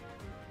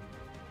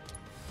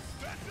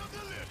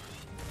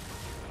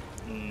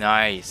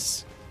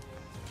 Nice.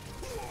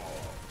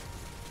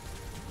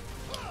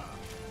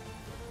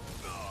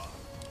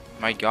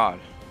 My god.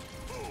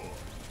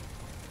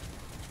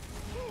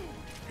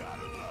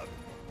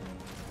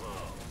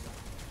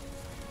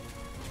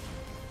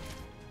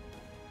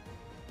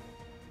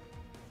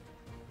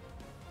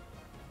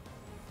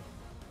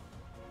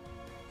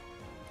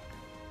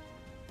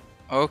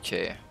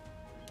 Okay.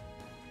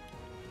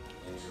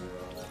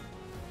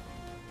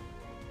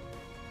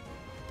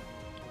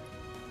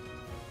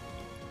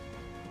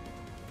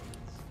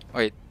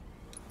 Wait.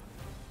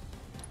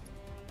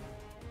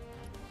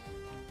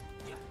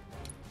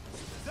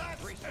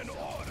 That's an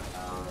order.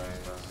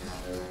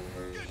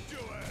 Get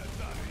your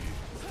ass out of here.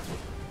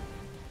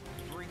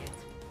 Bring it.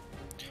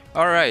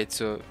 Alright,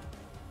 so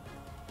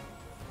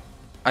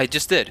I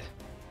just did.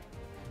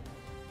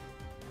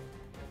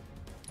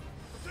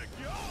 Take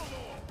your arm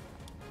off.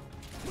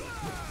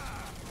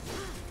 Ah!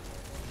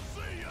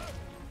 See ya.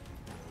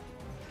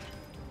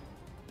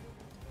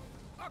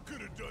 I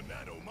could have done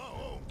that on my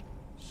own.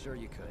 Sure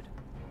you could.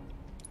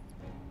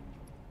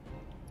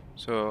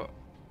 So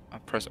I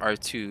press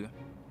R2.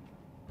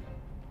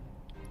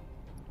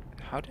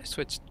 How do I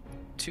switch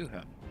to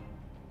him?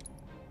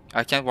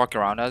 I can't walk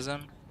around as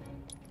him.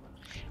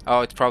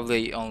 Oh, it's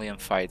probably only in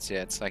fights.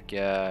 Yeah, it's like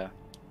okay,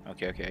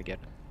 I get it.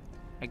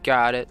 I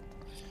got it.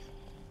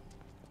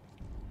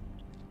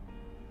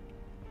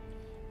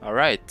 All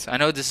right. I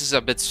know this is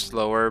a bit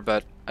slower,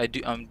 but I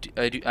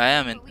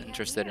am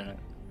interested in it.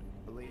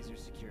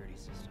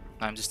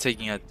 I'm just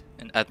taking it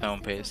at my own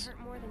Distance pace. will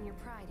hurt more than your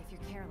pride if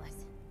you're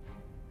careless.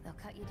 They'll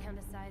cut you down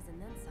to size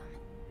and then some.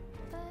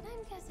 But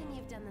I'm guessing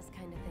you've done this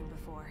kind of thing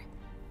before.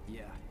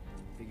 Yeah.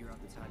 Figure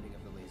out the timing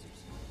of the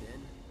lasers.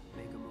 Then,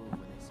 make a move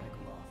when they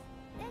cycle off.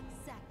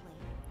 Exactly.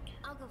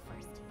 I'll go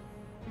first.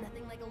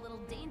 Nothing like a little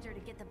danger to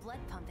get the blood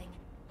pumping.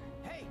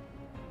 Hey!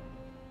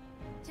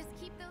 Just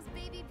keep those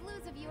baby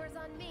blues of yours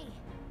on me.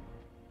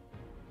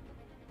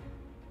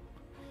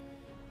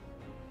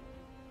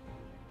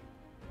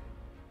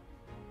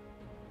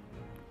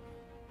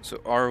 So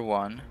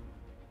R1.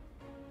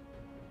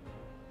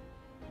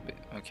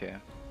 Okay.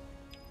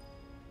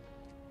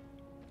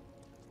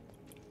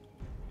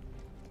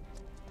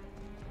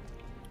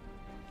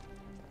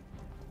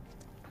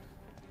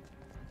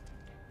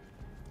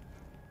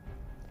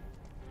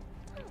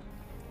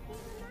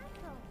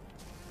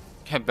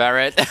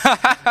 Barrett.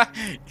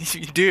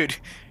 Dude,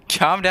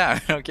 calm down,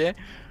 okay?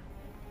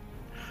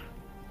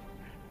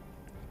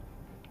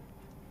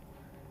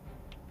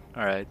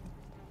 Alright.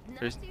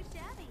 There's... Not too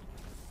shabby.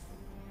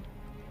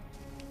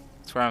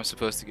 That's where I'm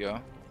supposed to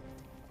go.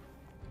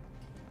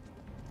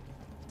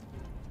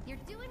 You're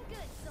doing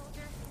good,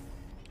 soldier.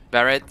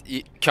 Barrett,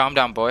 calm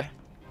down, boy.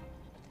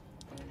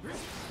 Okay,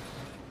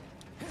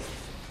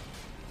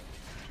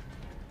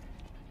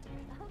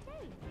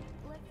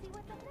 let's see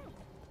what's up next.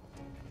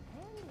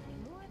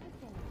 And more of the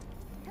same.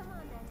 Come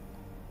on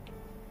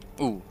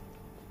then. Ooh.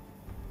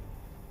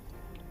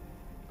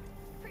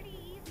 Pretty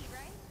easy,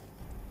 right?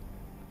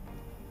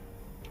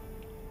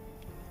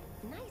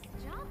 Nice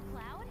job,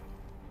 Cloud.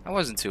 That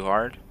wasn't too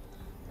hard.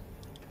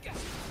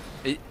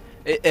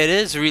 It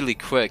is really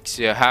quick,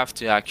 so you have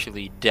to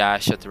actually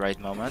dash at the right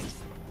moment.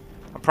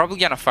 I'm probably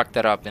gonna fuck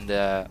that up in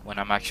the when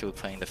I'm actually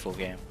playing the full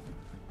game.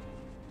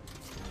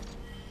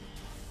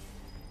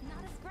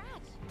 Not a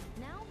scratch.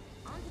 Now,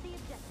 on to the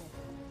objective.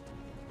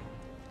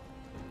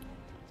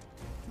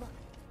 Look,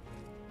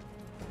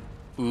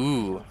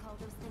 Ooh, don't call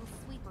those things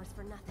sweepers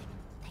for nothing.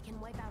 They can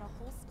wipe out a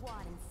whole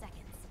squad in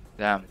seconds.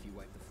 damn. If you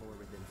wipe the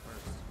forward then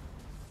first.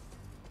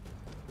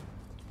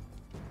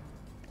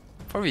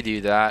 Before we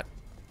do that,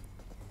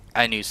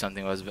 I knew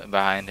something was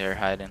behind there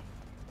hiding.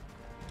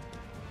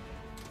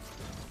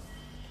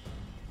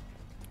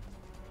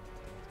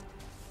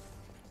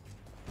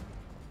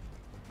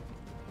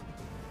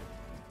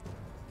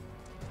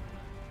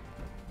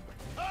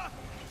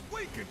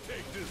 We can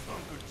take this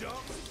hunk of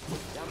junk.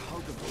 That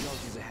hunk of junk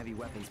is a heavy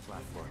weapons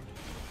platform.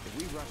 If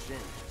we rush in,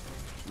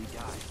 we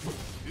die.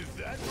 Is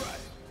that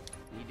right?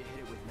 Need to hit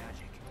it with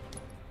magic.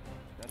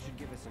 That should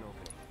give us an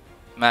opening.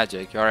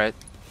 Magic, alright.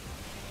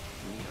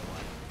 You know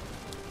what?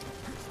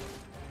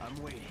 I'm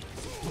waiting.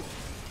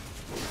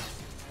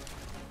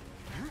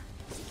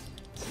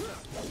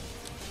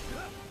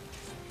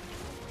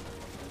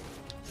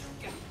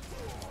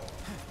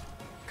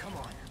 Come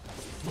on.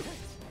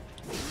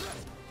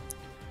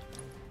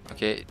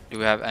 Okay, do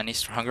we have any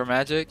stronger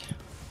magic?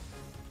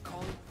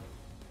 Call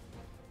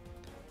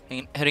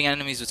Hitting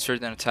enemies with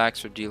certain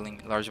attacks or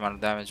dealing large amount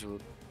of damage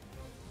will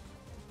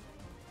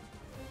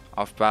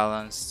off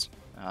balance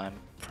and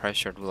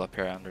pressured will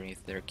appear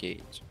underneath their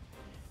gauge.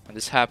 When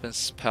this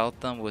happens,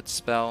 pelt them with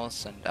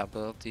spells and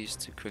abilities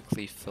to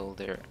quickly fill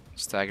their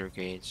stagger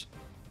gauge.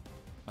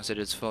 Once it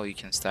is full, you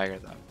can stagger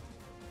them.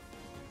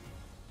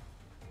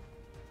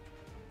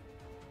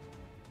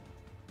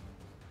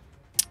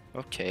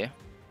 Okay.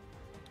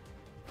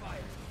 fire.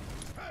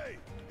 Hey,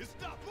 it's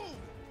stop moving.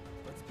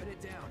 Let's pin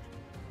it down.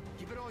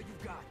 Give it all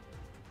you've got.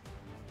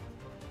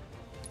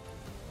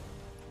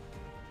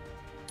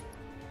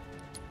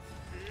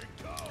 Here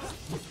it goes.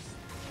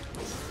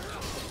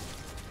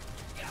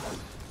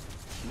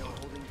 No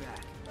holding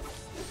back.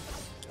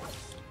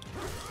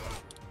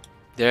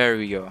 There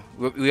we go.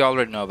 We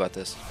already know about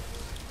this.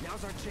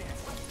 Now's our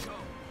chance. Go.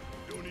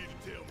 Don't need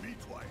to tell me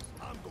twice.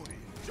 I'm gonna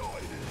enjoy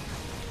this.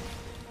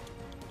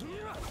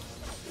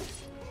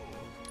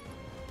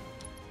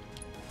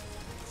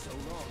 So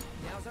long.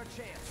 Now's our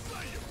chance.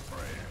 Say your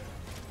prayer.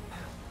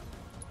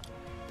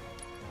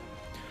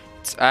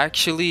 It's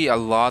actually a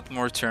lot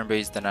more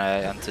turn-based than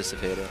I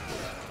anticipated.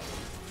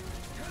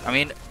 I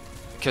mean,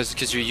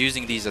 because you're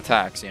using these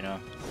attacks, you know.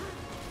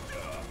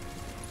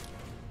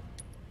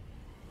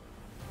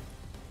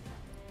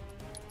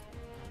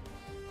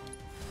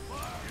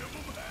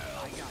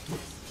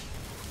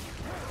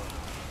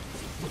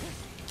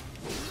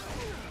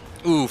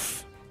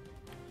 Oof.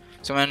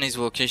 Some enemies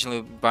will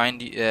occasionally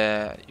bind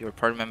your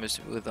party members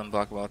with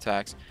unblockable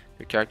attacks.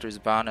 Your character is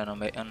bound and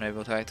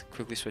unable to act.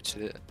 Quickly switch to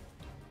the...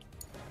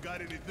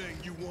 Got anything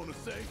you wanna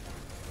say?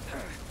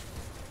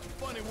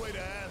 Funny way to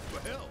ask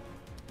for help.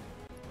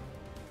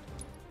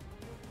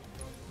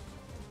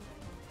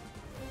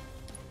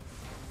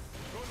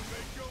 Gonna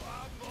make your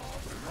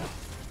eyeballs.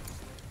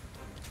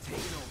 Take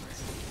it over.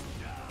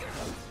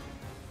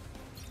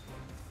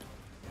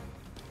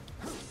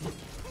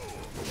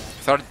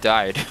 I thought it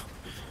died.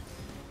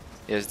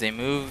 Yes, they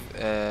move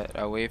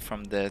away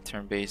from the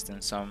turn-based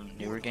in some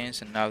newer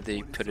games, and now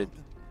they put it...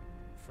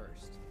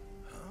 First.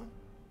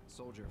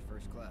 Soldier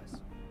first class.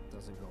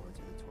 Doesn't go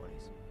into the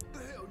 20s. What the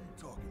hell you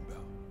talking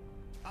about?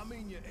 I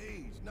mean your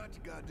age, not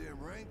your goddamn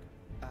rank.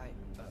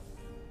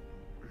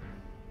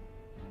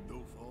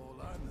 Though for all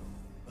I know,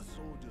 a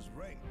soldier's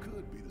rank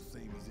could be the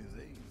same as his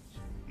age.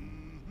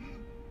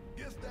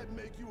 Guess that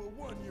make you a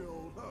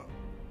 1-year-old, huh?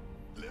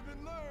 Live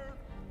and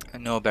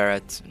learn. No,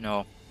 Barrett,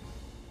 no.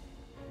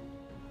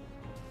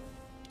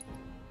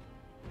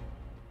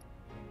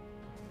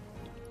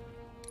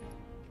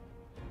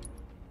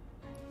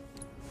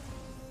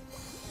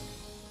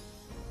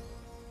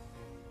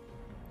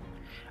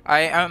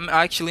 I am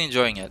actually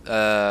enjoying it.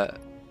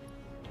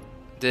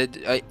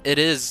 It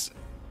is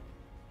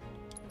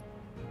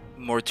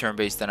more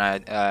turn-based than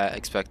I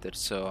expected,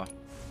 so.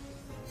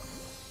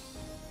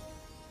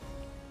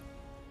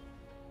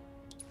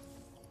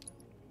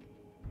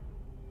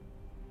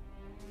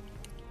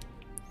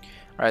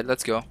 Alright,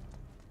 let's go.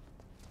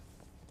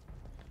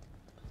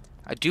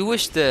 I do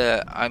wish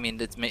I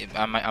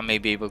may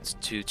be able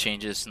to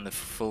change this in the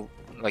full,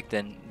 like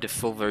the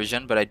full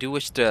version, but I do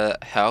wish the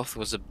health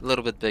was a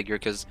little bit bigger,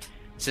 because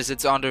since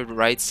it's on the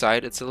right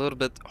side, it's a little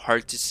bit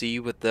hard to see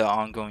with the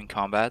ongoing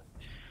combat.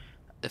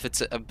 If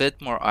it's a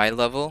bit more eye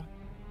level,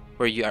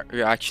 where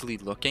you're actually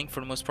looking for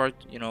the most part,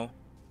 you know,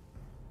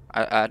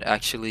 I'd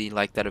actually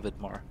like that a bit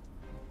more.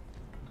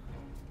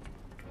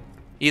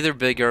 Either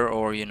bigger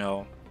or, you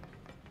know,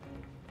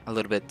 a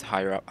little bit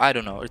higher up. I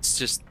don't know. It's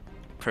just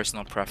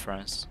personal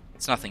preference.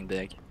 It's nothing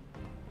big.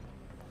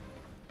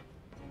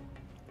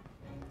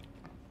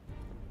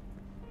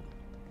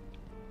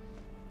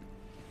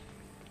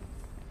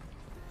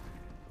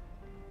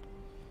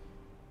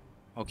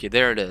 Okay,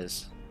 there it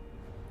is.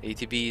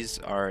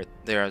 ATBs are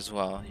there as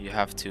well. You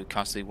have to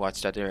constantly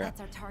watch that area.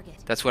 That's our target.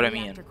 That's what I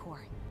mean. Reactor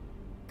core.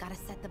 Gotta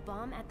set the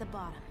bomb at the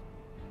bottom.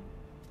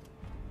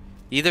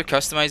 Either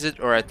customize it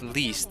or at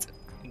least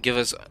give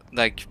us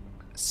like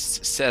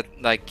set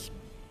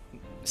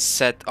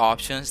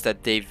options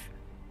that they've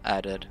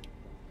added.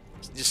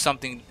 Just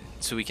something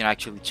so we can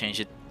actually change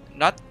it.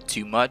 Not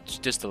too much,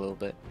 just a little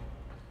bit.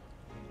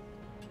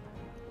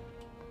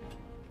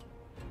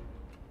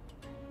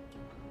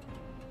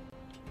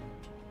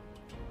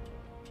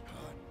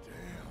 God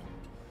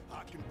damn.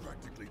 I can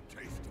practically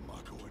taste the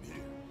Mako in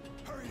here.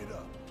 Hurry it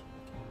up.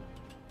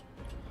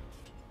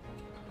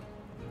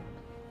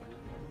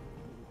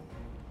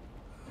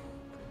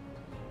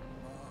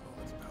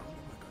 Oh, it's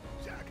pounding like a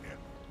jackhammer.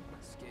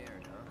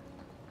 Scared,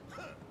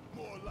 huh?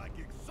 More like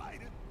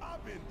excited.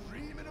 I've been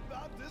dreaming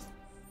about this.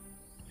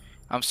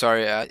 I'm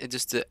sorry, it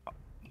just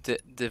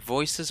the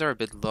voices are a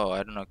bit low.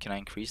 I don't know. Can I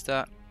increase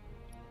that?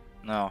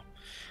 No.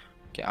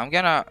 Okay,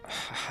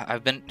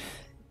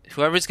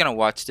 whoever's gonna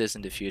watch this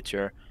in the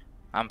future,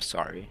 I'm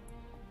sorry.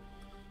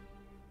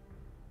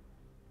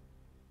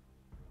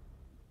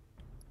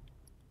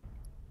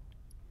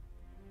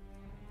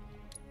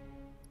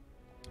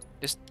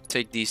 Just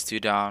take these two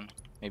down,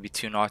 maybe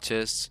 2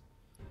 notches,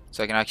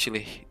 so I can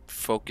actually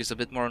focus a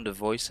bit more on the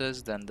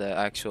voices than the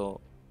actual.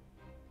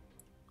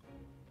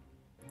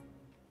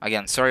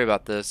 Again, sorry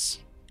about this.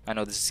 I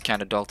know this is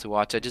kind of dull to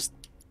watch.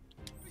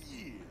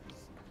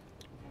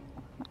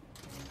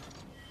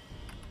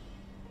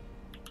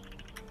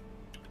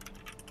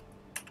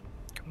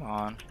 Come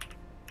on.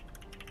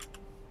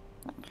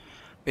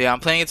 Yeah, I'm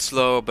playing it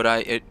slow, but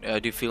I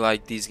do feel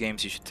like these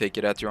games you should take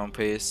it at your own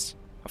pace.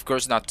 Of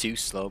course, not too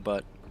slow,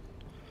 but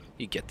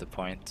you get the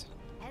point.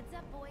 Heads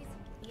up, boys.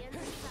 The end's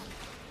in sight.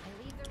 I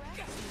leave the rest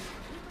in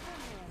capable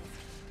hands.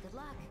 Good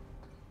luck.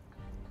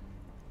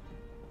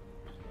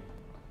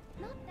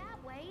 Not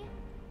that way.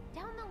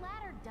 Down the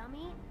ladder,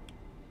 dummy.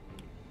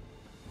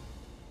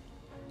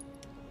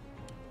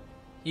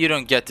 You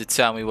don't get to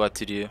tell me what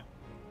to do.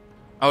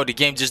 Oh, the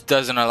game just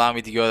doesn't allow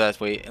me to go that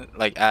way,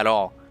 like, at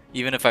all.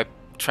 Even if I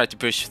try to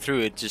push through,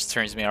 it just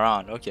turns me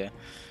around. Okay,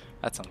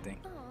 that's something.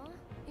 Aw,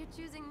 you're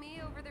choosing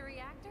me over the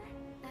reactor?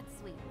 That's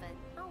sweet, but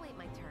I'll wait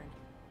my turn.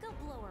 Go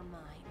blow her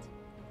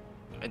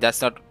mind.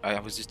 That's not. I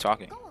was just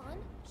talking. Go on,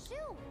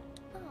 shoot.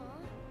 Aw,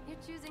 you're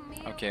choosing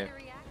me Okay. over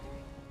the reactor?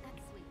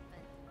 That's sweet,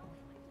 but I'll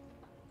wait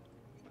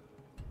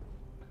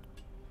my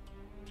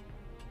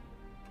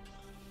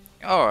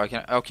turn. Oh, I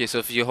can. Okay, so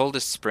if you hold the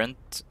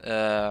sprint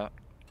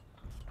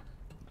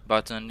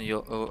button,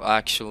 you'll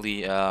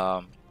actually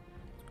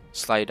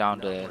slide down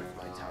the.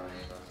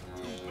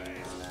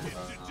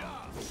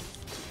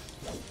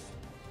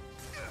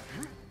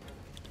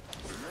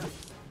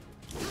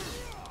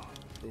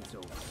 It's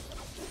over.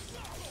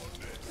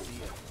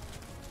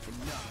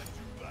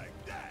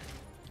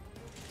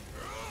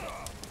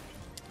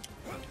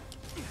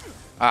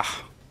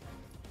 Ah.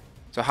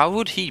 So how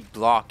would he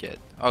block it?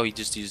 Oh, he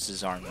just used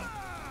his arm.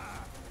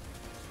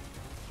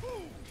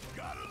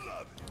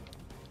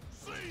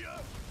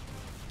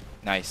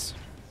 Nice.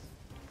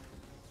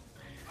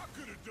 I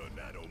could have done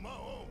that on my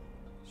own.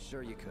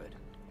 Sure you could.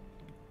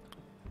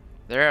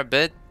 They're a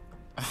bit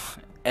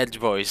edge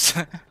boys.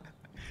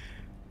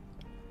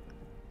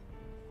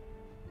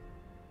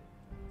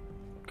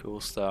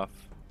 Cool stuff.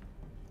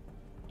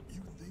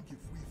 You think if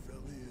we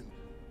fell in,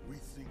 we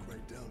sink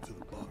right down to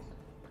the bottom?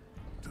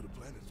 To the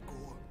planet's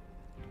core?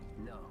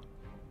 No,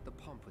 the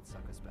pump would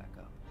suck us back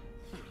up.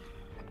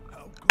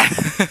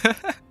 Now,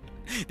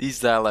 These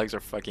dialogues are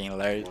fucking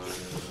hilarious.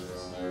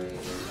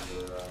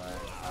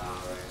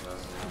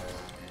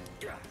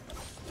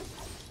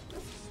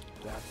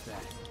 That's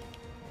that.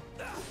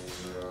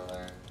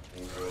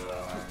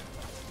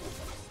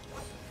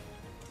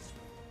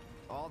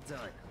 All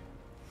done.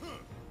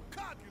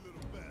 cocky little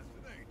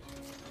bastard, ain't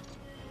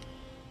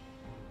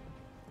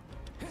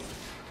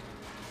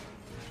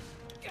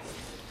you?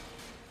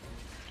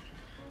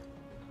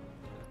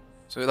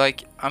 So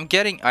like, I'm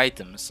getting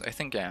items. I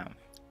think I am.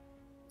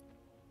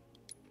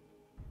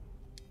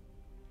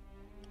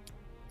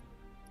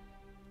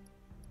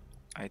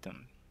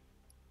 Item.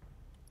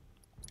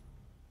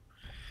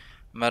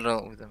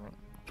 Medal with a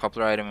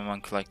popular item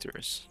among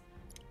collectors.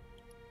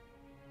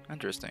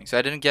 Interesting. So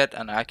I didn't get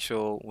an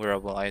actual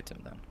wearable item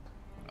then.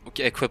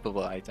 Okay,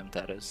 equipable item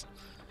that is.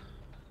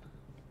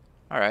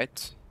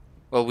 Alright.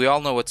 Well, we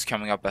all know what's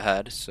coming up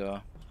ahead,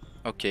 so...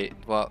 Okay,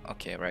 well,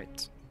 okay,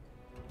 right.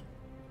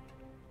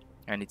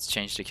 I need to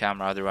change the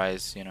camera,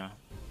 otherwise, you know.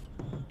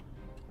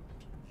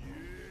 Yeah,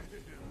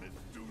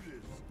 let's do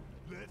this.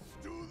 Let's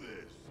do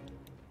this.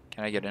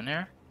 Can I get in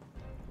here?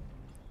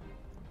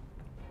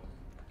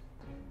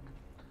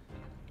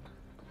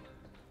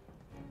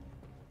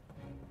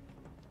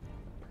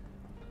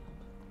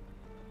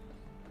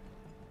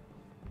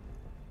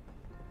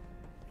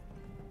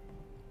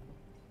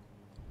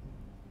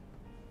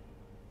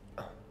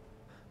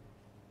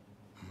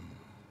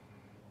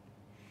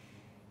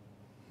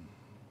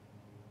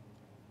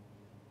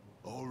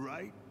 All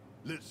right,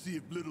 let's see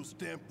if little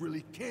Stamp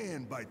really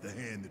can bite the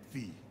hand that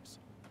feeds.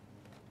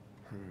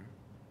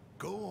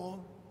 Go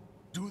on,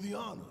 do the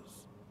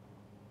honors.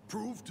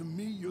 Prove to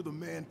me you're the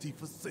man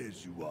Tifa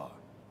says you are.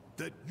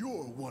 That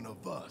you're one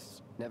of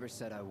us. Never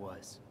said I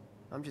was.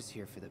 I'm just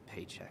here for the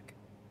paycheck.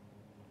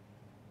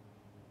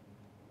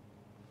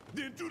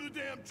 Then do the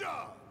damn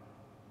job.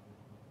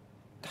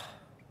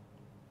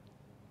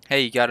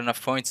 Hey, you got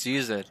enough points to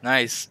use it.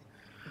 Nice.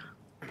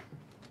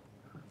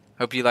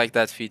 Hope you like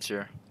that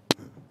feature.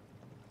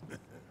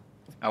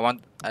 I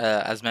want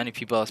as many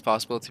people as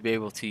possible to be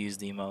able to use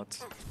the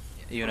emotes,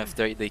 even if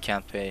they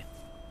can't pay.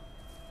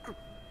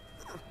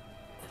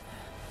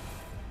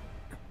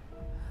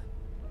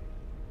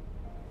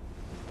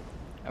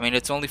 I mean,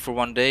 it's only for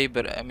one day,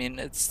 but I mean,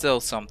 it's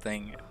still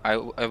something. I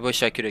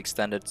wish I could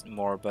extend it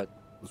more, but...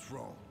 What's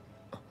wrong?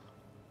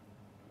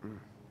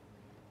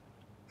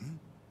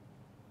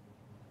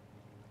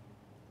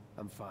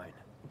 I'm fine.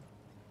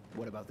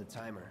 What about the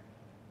timer?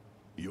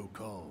 Your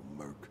call,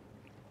 Merc.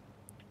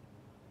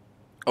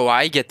 Oh,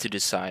 I get to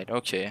decide.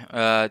 Okay.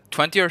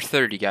 20 or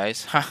 30,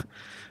 guys.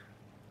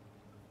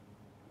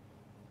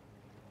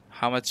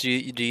 How much do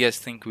you guys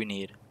think we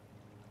need?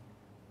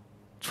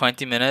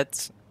 20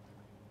 minutes?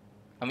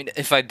 I mean,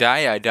 if I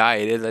die, I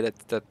die.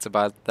 That's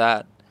about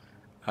that.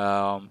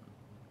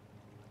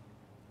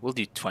 We'll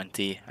do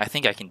 20. I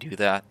think I can do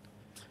that.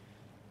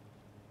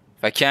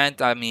 If I can't,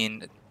 I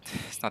mean,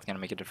 it's not gonna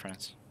make a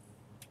difference.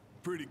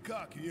 Pretty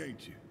cocky,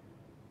 ain't you?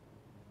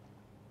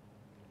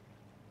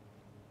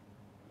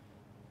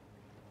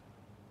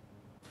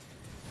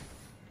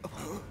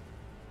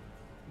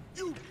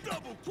 You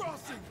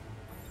double-crossing!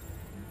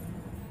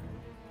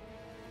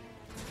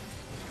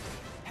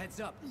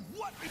 Heads up.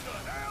 What in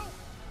the hell?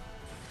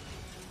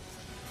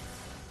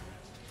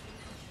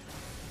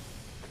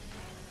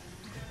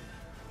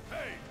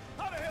 Hey,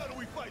 how the hell do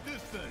we fight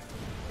this thing?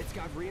 It's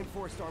got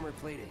reinforced armor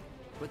plating,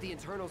 but the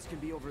internals can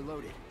be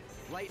overloaded.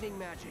 Lightning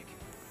magic.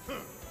 Huh.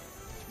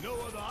 No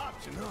other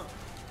option, huh?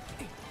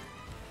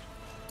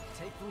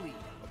 Take the lead.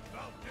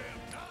 About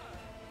damn time.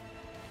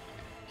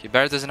 Okay,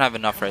 Barrett doesn't have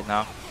enough right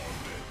now.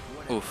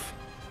 Oof.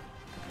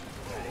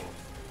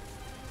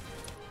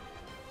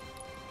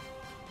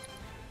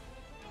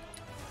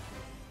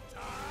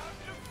 Time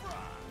to fry.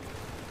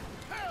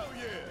 Hell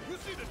yeah! You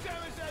see the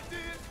damage that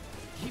did?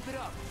 Keep it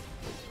up.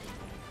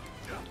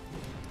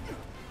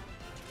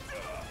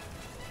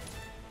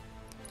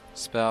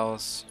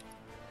 Spells.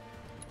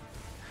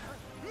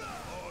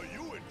 Oh,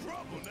 you in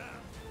trouble now.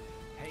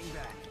 Hang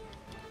back.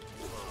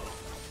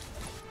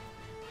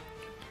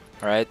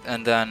 Alright,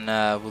 and then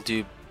we'll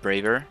do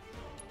Braver.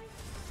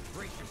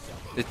 Brace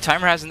yourself. The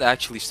timer hasn't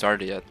actually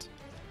started yet.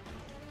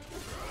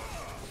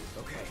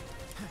 Okay.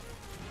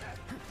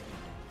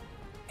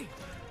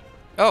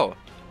 Oh,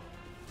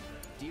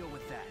 Deal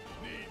with that.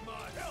 Need my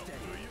help, do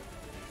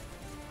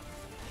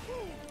you?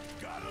 Ooh,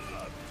 gotta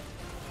love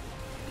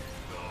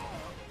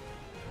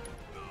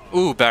it.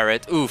 ooh,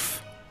 Barrett,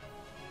 oof.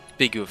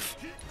 Big oof.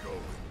 Keep going.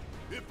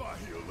 If I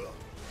heal up.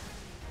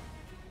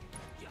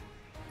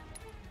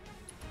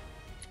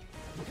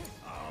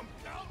 I'm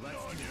counting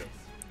on you.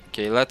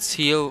 Okay, let's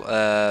heal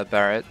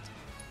Barrett.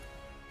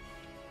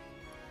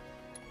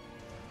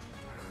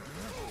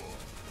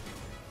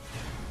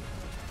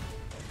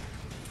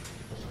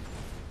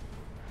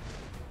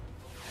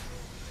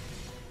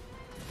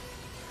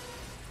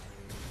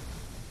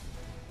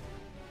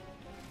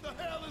 The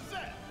hell is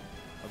that?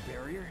 A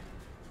barrier?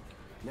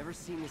 Never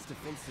seen this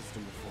defense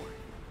system before.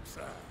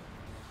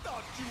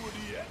 Thought you were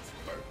the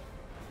expert.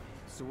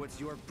 So what's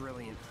your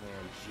brilliant plan,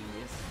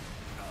 genius?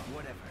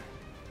 Whatever.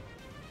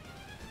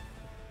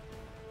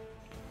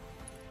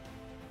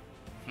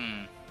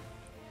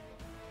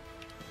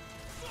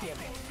 Damn it.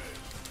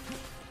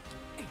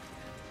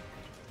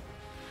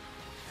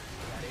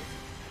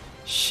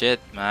 Shit,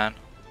 man.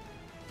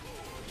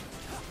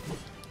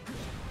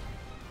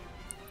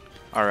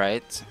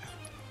 Alright.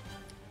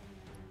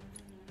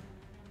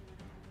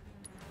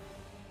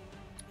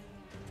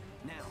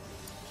 Now,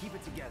 keep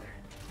it together.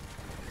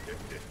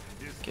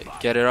 Okay,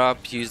 get it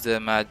up, use the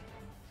mad.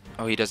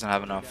 Oh, he doesn't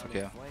have enough.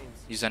 Okay.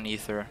 Use an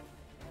ether.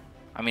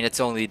 I mean, it's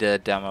only the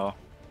demo.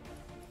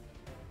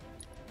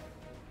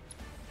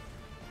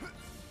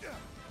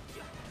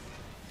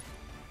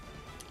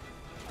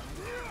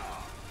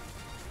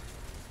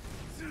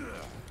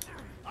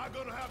 I'm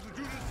gonna have to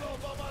do this all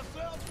by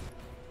myself.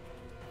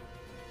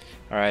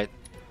 Alright.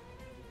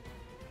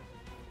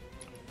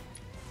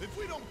 If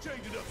we don't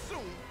change it up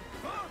soon,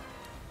 huh?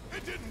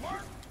 It didn't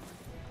work.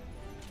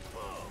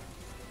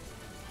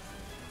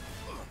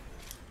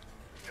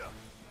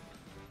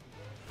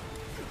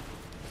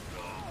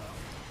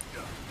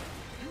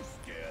 You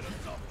scared of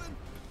something?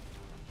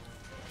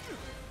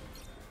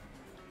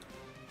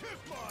 Kiss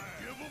my ass.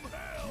 Give 'em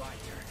hell. My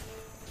turn.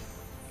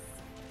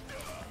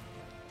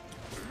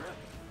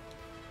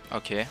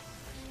 Okay.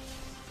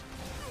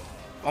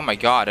 Oh my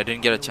god, I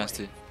didn't get a chance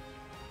to.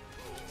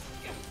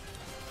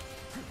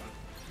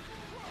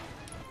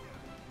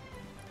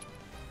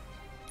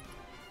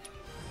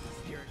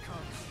 Here it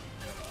comes.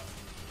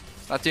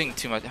 Not doing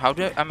too much. How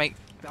do I make?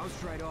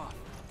 Bounced right off.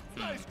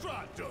 Nice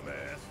try,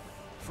 dumbass.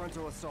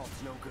 Frontal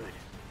assault's no good.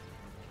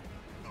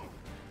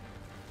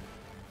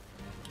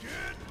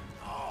 Get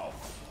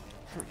off.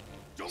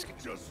 Don't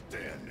just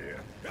stand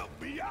there. Help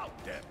me out,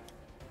 damn.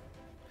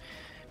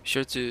 Be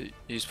sure to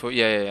use for.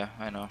 Yeah.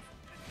 I know.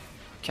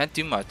 Can't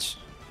do much.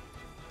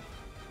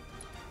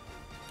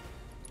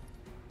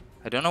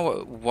 I don't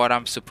know what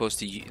I'm supposed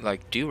to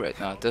like do right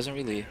now. It doesn't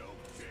really.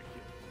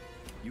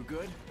 You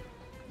good?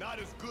 Not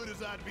as good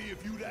as I'd be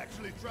if you'd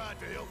actually tried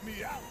to help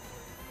me out.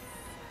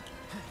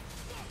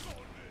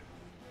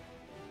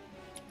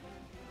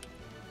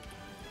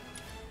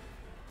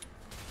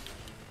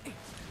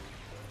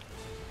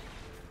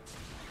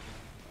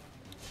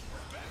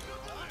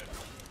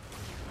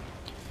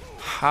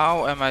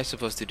 How am I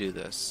supposed to do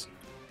this?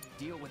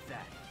 Deal with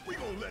that. We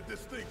gonna let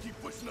this thing keep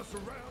pushing us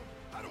around?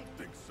 I don't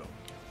think so.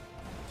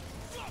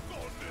 Fuck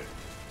on this.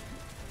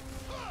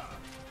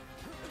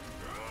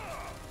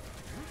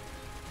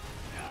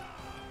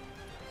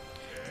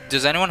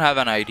 Does anyone have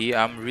an idea?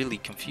 I'm really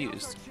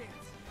confused.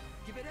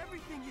 Give it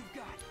everything you've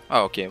got.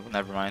 Oh, okay. Well,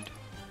 never mind.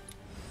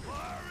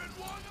 Fire in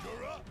one.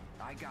 You're up.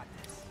 I got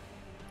this.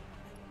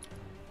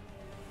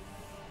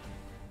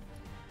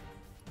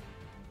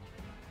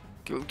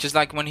 Just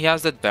like when he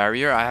has that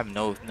barrier, I have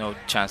no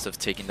chance of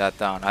taking that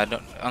down. I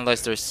don't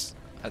unless there's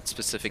a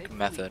specific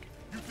method.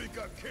 You think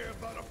I care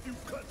about a few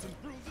cuts and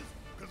bruises?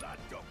 Cause I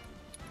don't.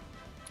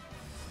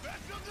 Back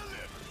up the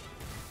lift.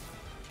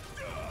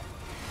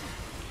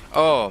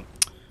 Oh,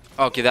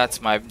 okay.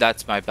 That's my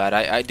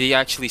bad. They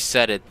actually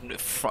said it.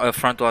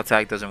 Frontal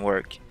attack doesn't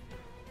work.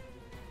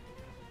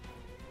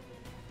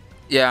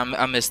 Yeah,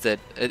 I missed it.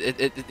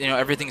 You know,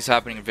 everything's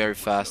happening very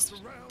fast.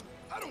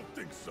 I don't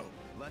think so.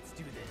 Let's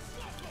do this.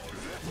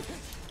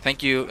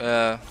 Thank you.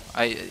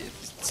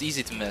 It's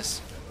easy to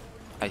miss.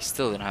 I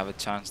still didn't have a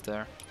chance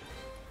there.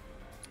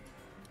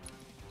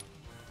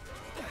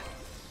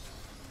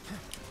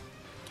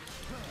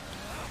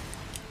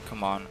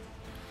 Come on.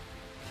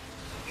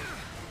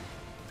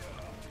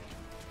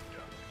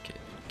 Okay,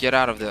 get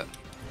out of the.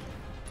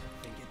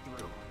 Think it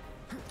through.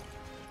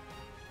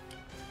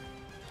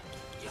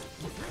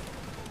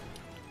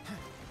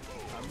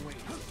 I'm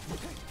waiting.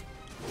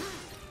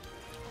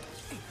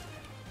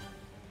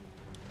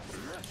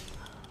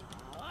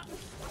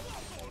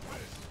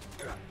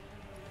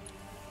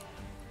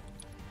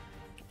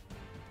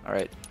 All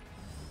right.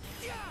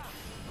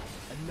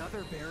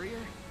 Another barrier?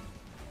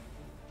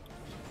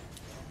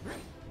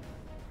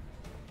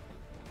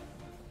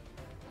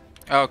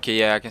 Okay,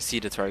 yeah, I can see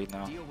the target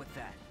now. Deal with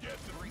that. Yes,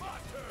 it's my turn.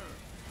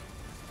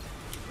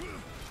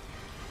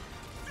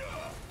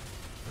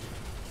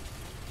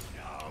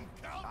 I'm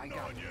I counting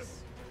got on you.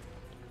 this.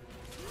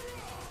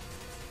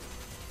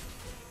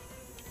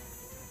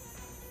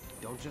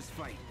 Don't just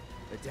fight.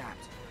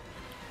 Adapt.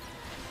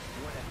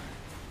 Whatever.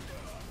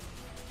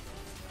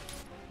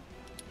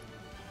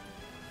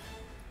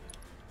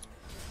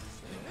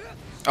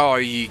 Oh,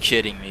 are you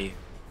kidding me?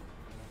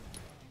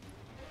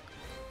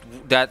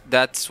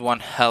 That's one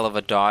hell of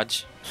a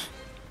dodge.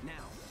 Now.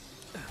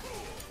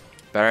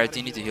 Barrett,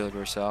 you need to heal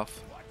yourself.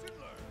 Watch and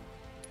learn.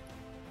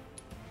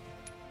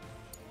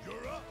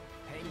 You're up.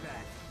 Hang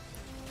back.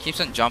 Keeps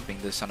on jumping,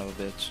 this son of a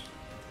bitch.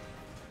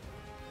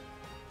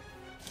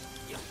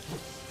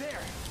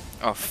 There.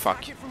 Oh fuck.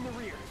 Attack it from the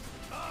rear.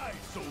 Aye,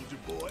 soldier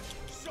boy.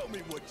 Show me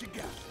what you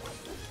got.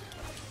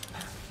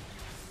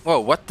 Whoa,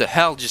 what the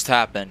hell just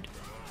happened?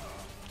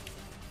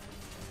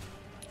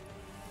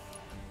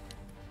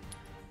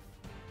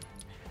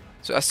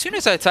 So as soon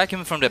as I attack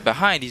him from the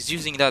behind, he's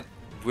using that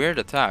weird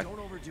attack. Don't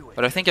overdo it.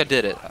 But I think I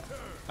did it.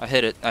 I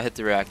hit it. I hit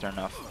the reactor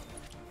enough.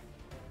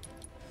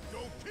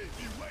 Don't keep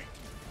me waiting.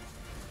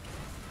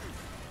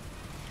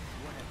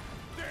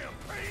 Damn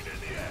pain in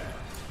the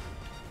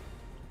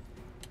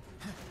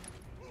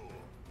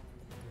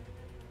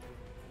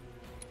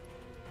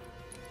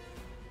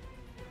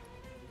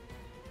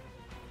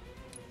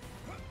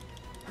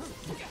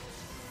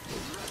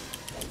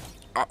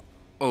ass.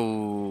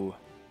 Oh.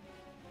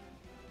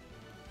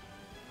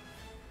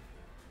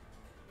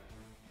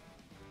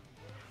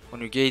 When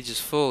your gauge is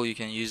full, you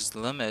can use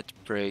limit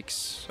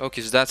breaks.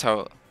 Okay, so that's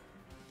how.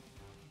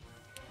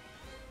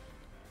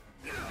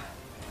 Time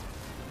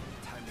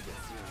to get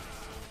serious.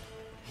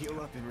 Heal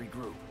up and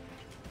regroup.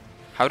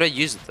 How did I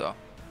use it though?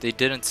 They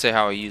didn't say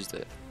how I used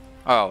it.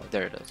 Oh,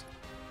 there it is.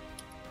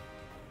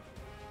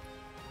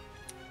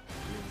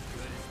 You're as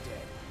good as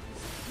dead.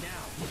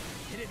 Now,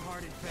 hit it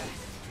hard and fast.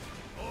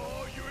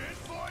 Oh, you're in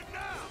for it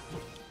now.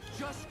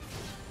 Just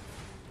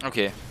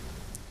Okay.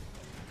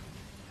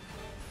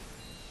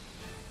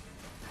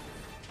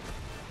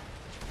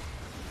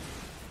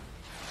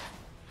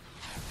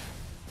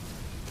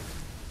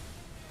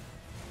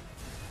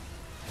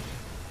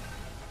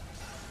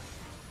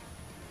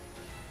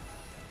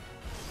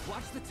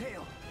 watch the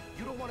tail.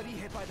 You don't want to be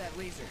hit by that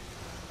laser.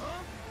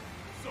 Huh?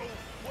 So,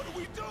 what do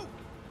we do?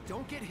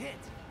 Don't get hit.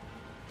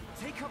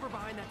 Take cover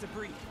behind that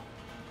debris.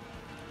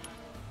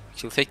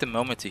 She'll take the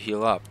moment to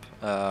heal up.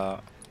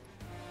 Let's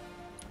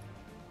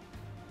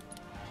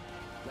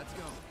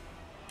go.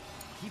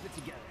 Keep it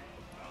together.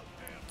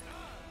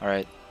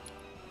 Alright.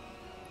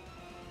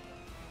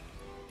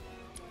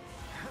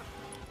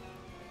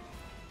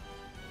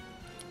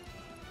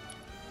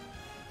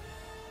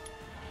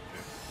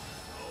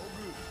 Oh,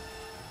 good.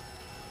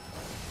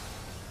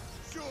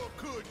 Sure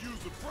could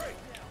use a break.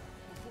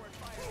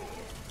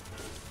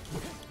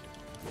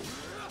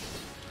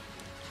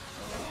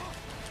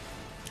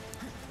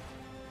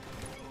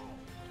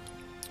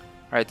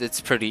 Alright,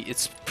 it's pretty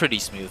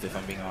smooth if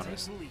I'm being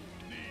honest. Need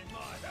my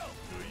help,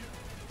 do you?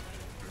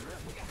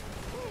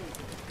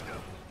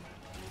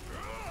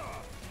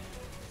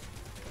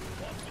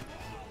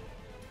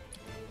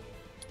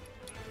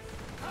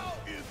 How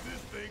is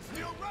this thing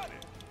still running?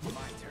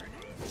 My turn.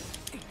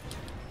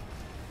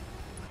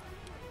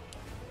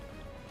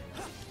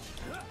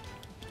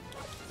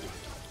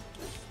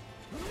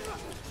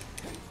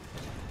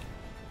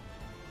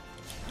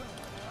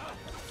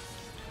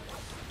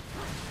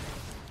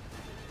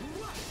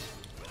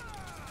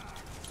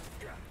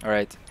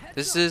 Alright.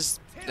 This is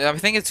I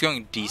think it's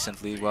going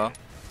decently well.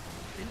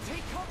 Then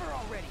take cover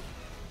already.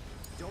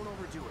 Don't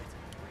overdo it.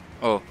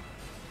 Oh.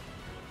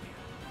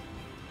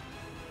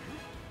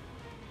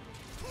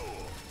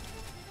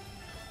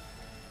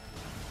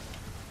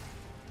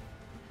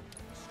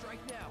 Strike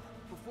now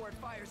before it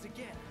fires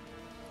again.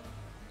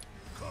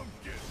 Come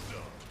get some.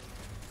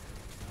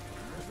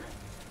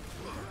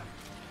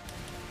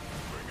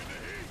 Bringing the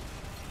heat.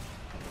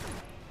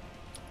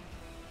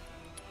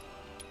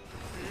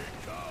 Here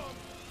it comes.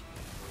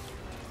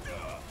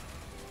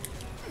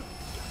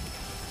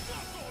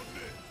 Suck on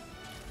this.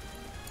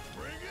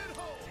 Bring it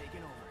home.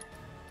 Taking over.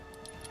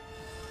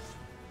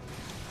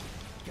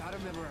 Gotta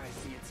memorize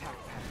the attack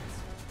patterns.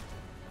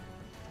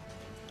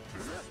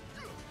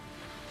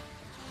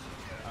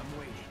 I'm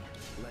waiting.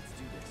 Let's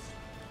do this.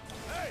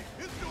 Hey,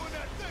 it's doing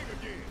that thing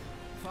again.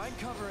 Find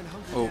cover and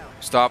hunker Oh, down.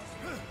 stop.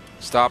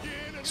 Stop. Again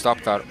and Stop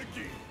again that. and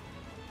again.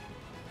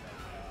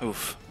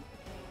 Oof.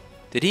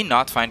 Did he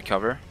not find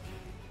cover?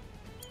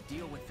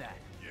 Deal with that.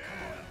 Yeah,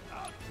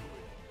 I'll do it.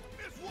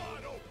 It's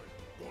wide open.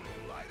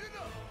 Gonna light it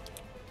up.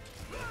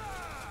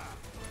 Ah!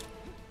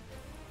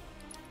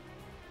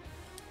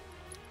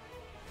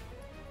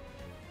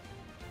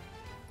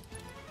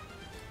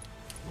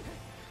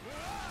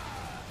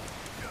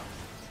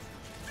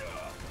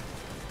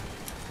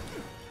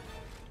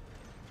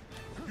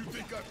 You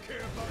think I care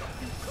about a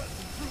few cuts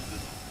and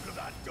bruises? 'Cause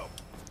I don't.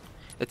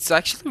 It's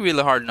actually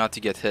really hard not to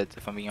get hit,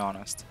 if I'm being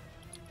honest.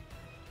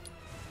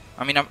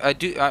 I mean, I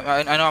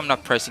know I'm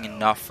not pressing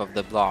enough of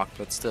the block,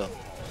 but still.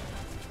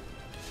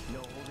 No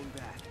holding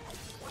back.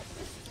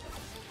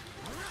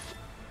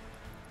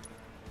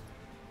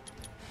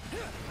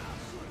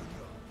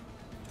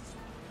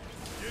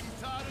 Getting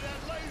tired of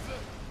that laser?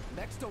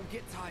 Mechs don't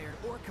get tired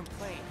or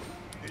complain.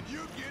 And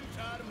you getting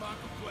tired of my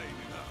complaining,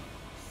 huh?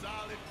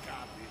 Solid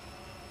copy.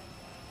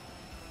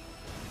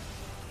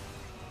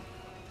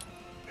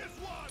 It's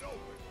wide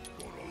open.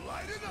 Gonna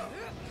light it up.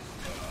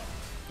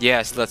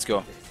 Yes, let's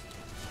go.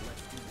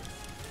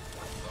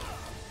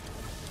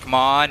 Come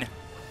on.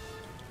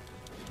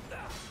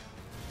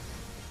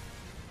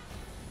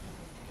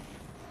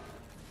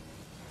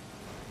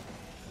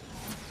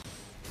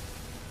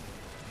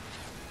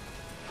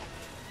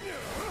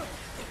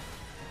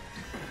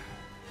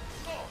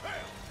 Oh, hell.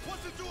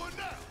 What's it doing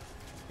now?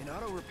 An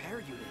auto repair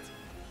unit.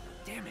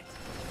 Damn it.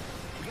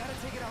 We gotta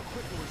take it out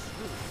quick or we're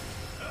screwed.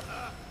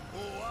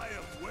 Oh, I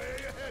am way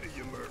ahead of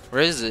you, Murphy.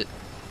 Where is it?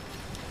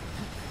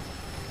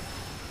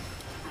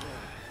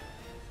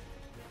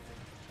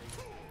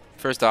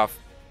 First off,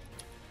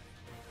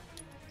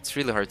 it's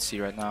really hard to see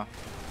right now.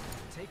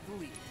 Take the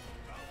lead.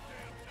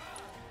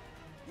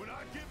 When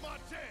I get my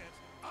chance,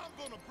 I'm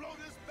gonna blow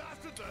this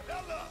bastard the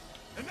hell up.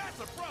 And that's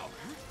a problem.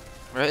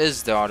 Where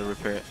is the auto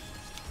repair?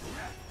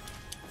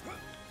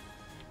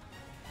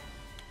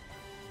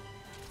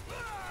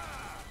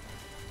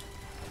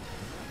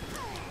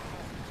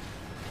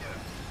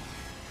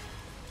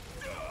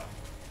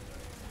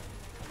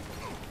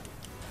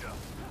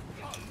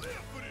 I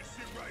live for this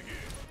shit right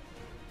here.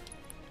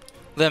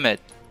 Limit,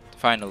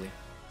 finally.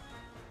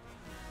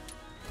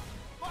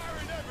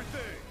 Firing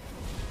everything.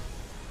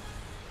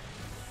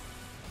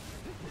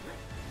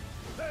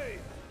 Hey,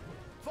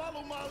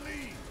 follow my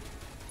lead.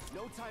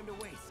 No time to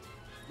waste.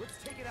 Let's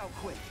take it out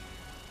quick.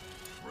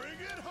 Bring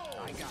it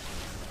home. I got it.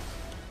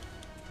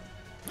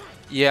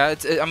 Yeah,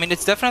 I mean,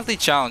 it's definitely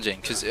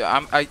challenging because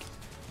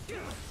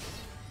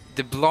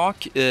the block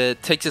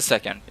takes a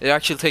second. It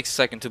actually takes a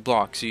second to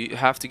block, so you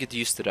have to get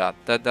used to that.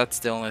 That's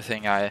the only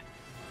thing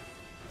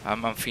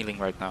I'm feeling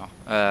right now.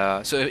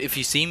 So if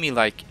you see me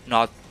like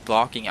not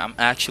blocking, I'm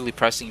actually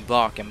pressing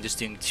block. I'm just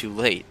doing it too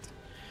late.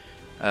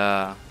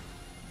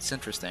 It's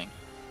interesting,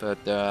 but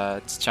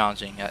it's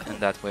challenging in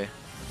that way.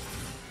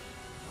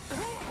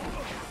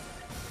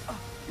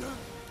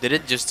 Did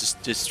it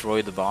just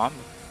destroy the bomb?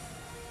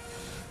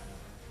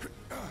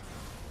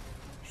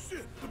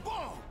 Shit, the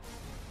bomb.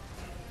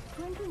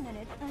 20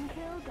 minutes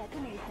until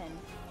detonation.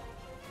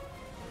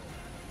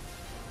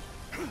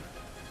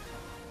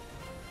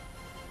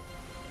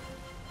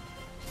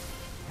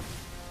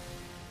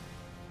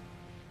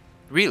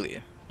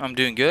 Really? I'm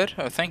doing good?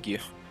 Oh, thank you.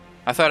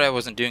 I thought I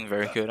wasn't doing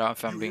very good,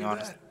 if I'm You being hear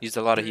honest. that? Used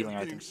a lot of Damn healing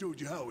thing items. showed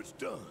you how it's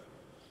done.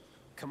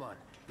 Come on,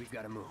 we've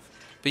got to move.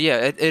 But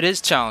yeah, it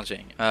is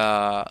challenging.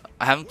 I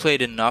haven't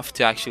played enough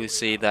to actually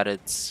say that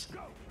it's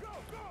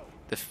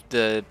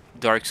the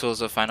Dark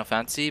Souls of Final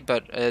Fantasy,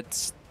 but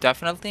it's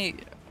definitely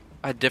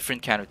a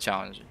different kind of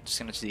challenge. Just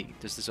gonna see.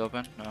 Does this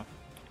open? No.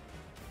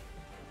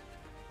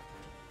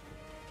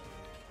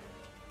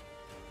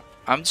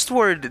 I'm just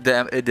worried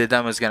the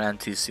demo is gonna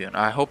end too soon.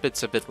 I hope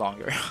it's a bit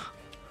longer.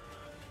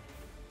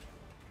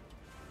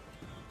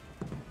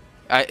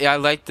 I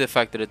like the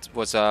fact that it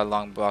was a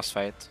long boss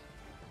fight.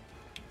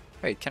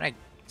 Wait, can I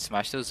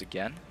smash those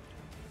again?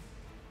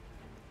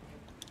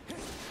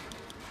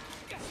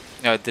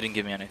 No, it didn't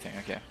give me anything.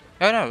 Okay.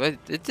 Oh no,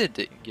 it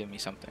did give me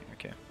something.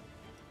 Okay.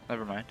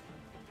 Never mind.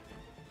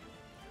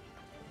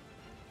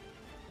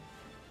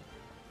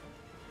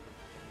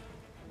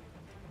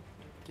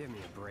 Give me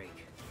a break.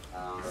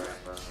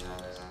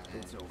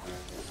 It's over.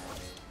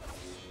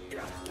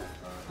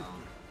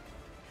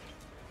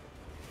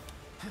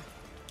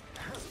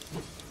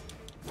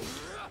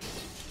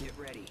 Get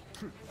ready.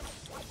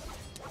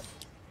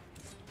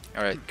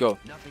 All right, go.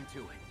 Nothing to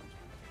it.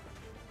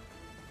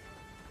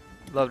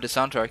 Love the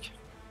soundtrack.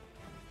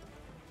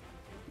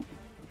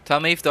 Tell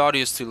me if the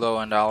audio is too low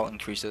and I'll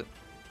increase it.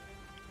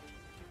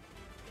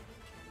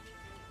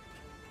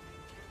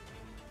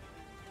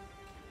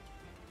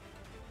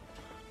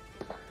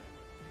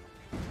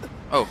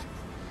 Oh.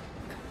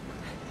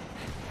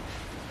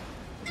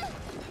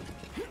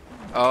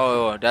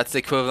 Oh, that's the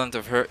equivalent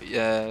of her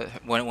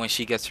when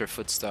she gets her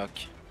foot stuck.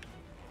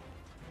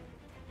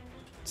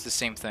 It's the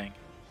same thing.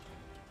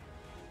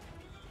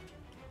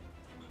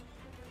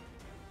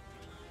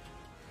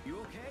 You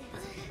okay?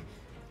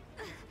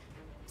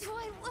 Do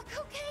I look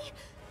okay?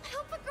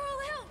 Help a girl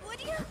out,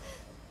 would you?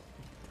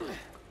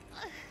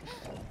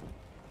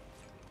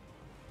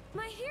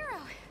 My hero.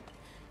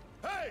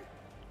 Hey,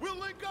 we'll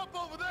link up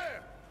over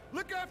there.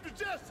 Look after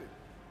Jesse.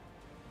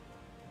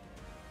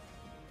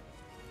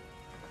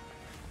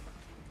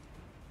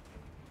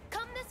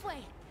 Come this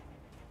way.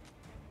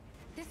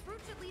 This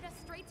route should lead us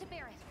straight to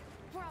Barrett.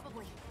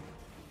 Probably.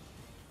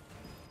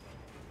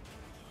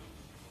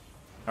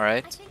 All I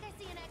right. think I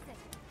see an exit.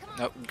 Come on.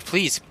 No,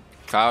 please,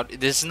 Cloud.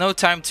 There's no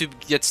time to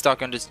get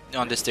stuck on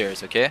the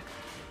stairs. Okay.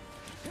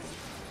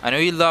 I know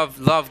you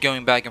love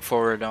going back and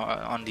forward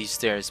on these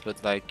stairs,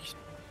 but like,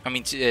 I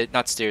mean,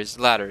 not stairs,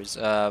 ladders.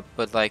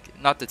 But like,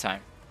 not the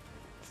time.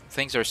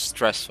 Things are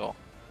stressful.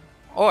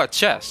 Oh, a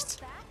chest.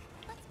 Back.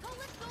 Let's go,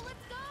 let's go,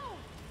 let's go.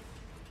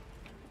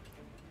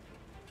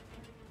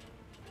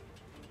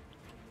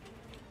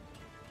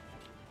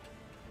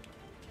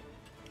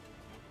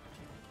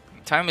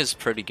 Time is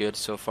pretty good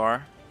so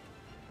far.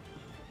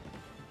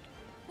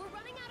 We're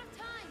running out of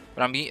time.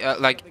 But I'm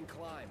like, Up and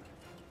climb.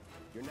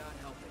 You're not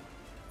helping.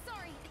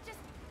 Sorry,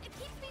 it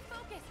keeps me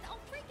focused. I'll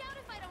freak out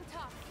if I don't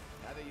talk.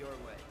 Have it your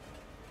way.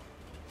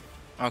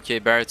 okay,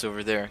 Barrett's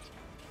over there.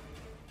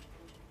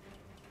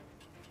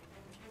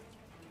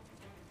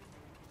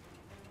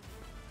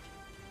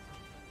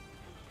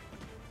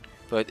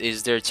 But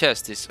is there a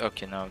chest? Is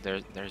okay? No,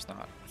 there's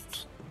not.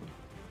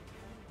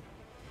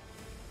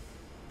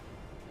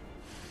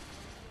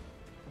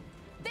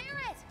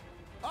 Barrett!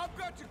 I've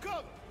got you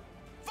covered.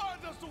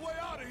 Find us a way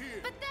out of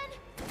here. But then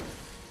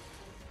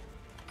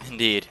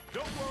Indeed.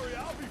 Don't worry,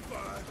 I'll be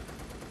fine.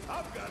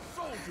 I've got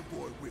Soldier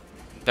Boy with me.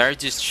 Barrett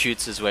just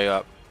shoots his way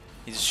up.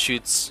 He just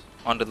shoots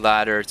on the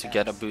ladder to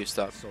get a boost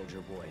up.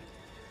 Soldier boy.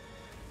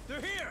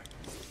 They're here!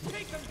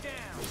 Take them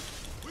down!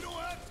 We don't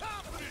have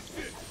time for this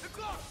shit. The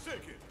clock's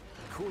ticking.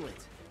 Cool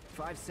it.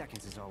 5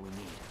 seconds is all we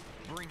need.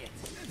 Bring it.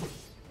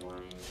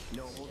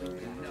 No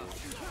holding back.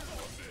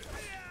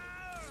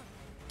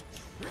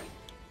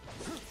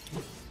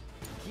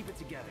 Keep it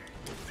together.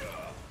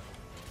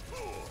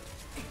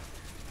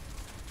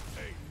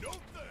 Ain't no thing.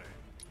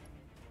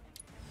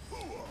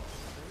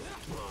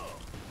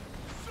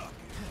 Suck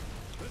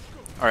it. Let's go.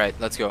 All right,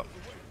 let's go.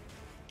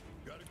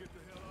 Gotta get the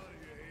hell out of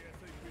here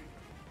ASAP.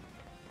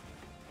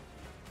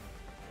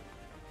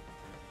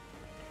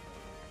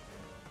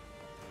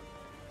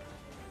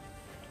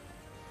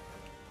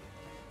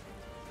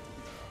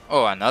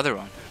 Oh, another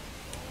one.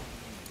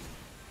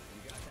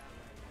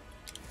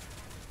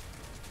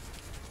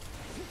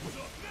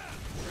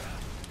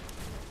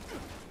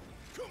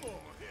 Come on,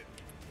 hit.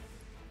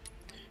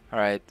 All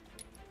right.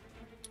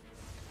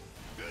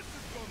 This is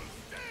gonna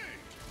sting.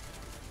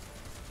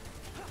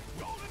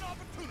 Golden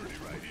opportunity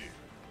right here.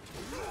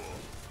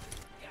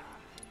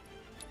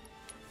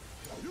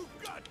 You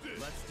got this.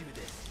 Let's do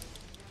this.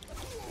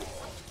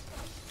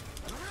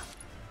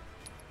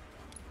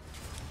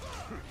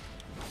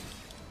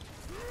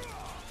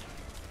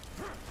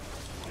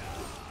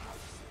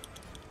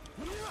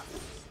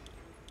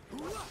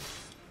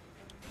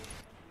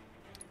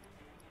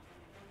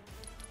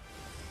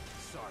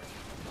 Sorry.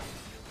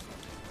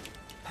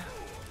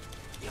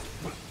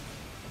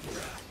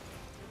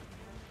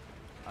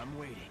 I'm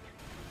waiting.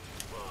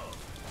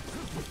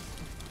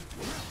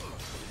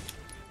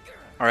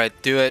 All right,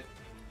 do it.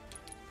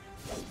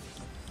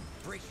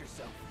 Brace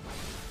yourself.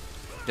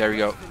 There we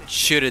go.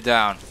 Shoot it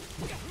down.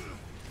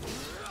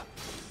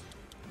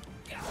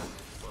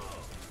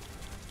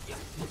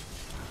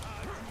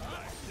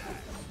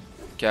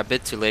 Okay, a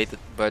bit too late,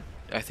 but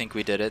I think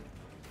we did it.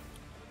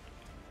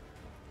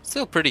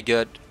 Still pretty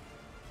good.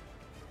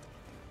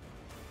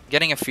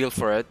 Getting a feel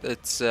for it.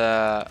 It's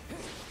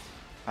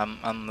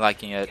I'm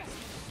liking it.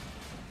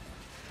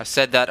 I've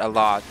said that a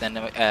lot,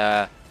 and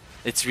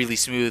it's really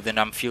smooth, and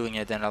I'm feeling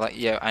it. And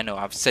yeah, I know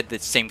I've said the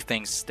same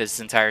things this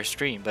entire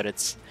stream, but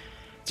it's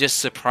just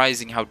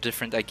surprising how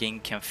different a game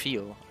can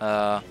feel.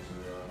 And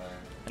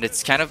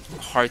it's kind of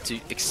hard to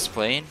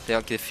explain.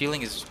 The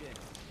feeling is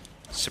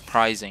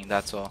surprising.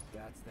 That's all.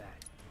 That's that.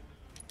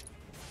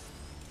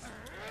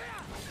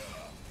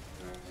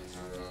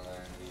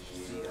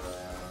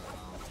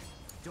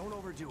 Don't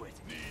overdo it.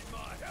 Need my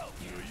help,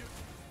 do you?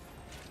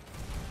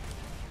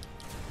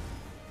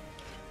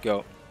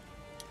 Go.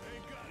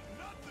 Ain't got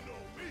nothing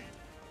on me.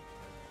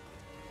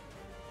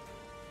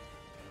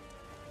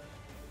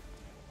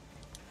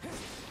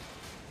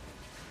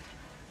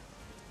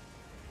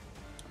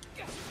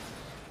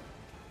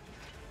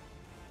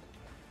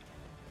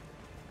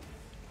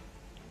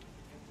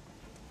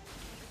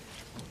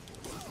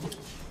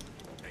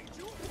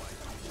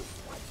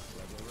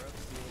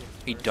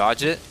 You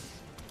dodge it.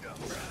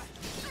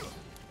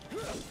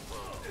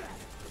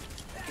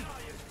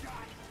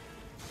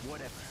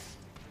 Whatever.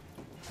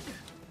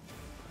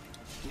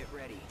 Get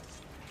ready.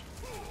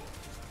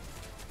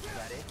 Is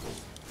that it?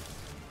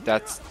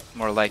 That's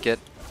more like it.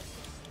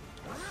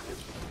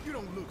 You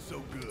don't look so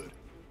good.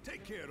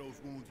 Take care of those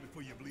wounds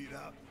before you bleed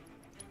out.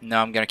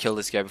 No, I'm gonna kill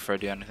this guy before I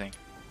do anything.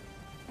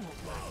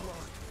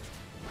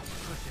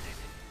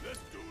 Let's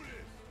do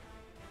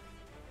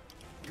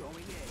this. Going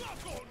in.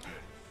 Suck on this.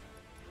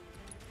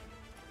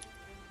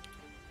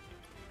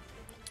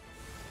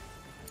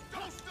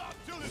 Don't stop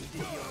till it's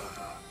done.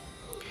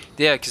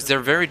 Yeah, because they're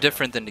very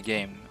different in the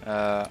game.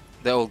 The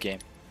old game.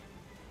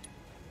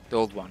 The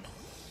old one.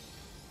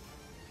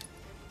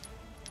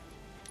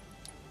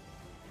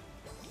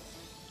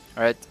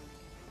 Alright.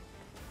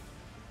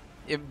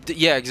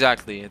 Yeah,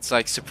 exactly. It's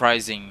like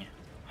surprising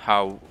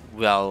how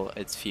well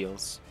it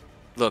feels.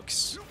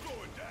 Looks. You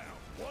going down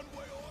one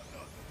way or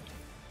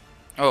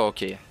another. Oh,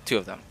 okay. 2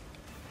 of them.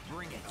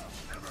 Bring it.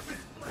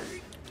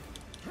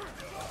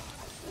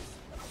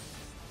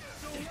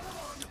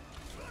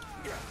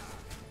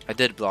 I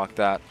did block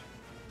that.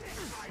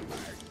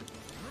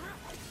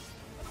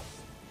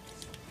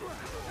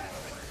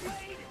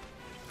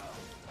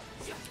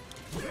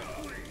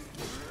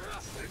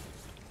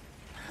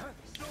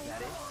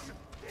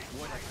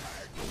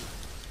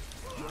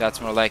 That's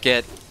more like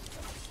it.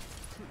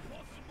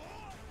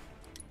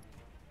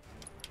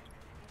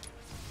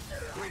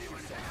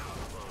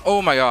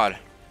 Oh my god.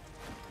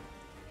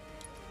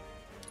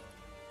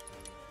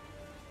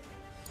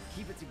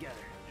 Keep it together.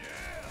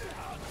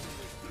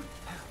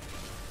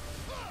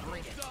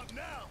 Bring it. Stop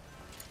now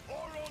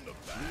or on the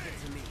back. Leave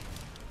it to me.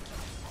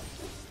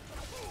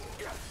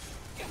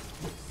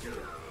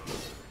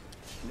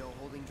 No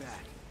holding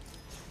back.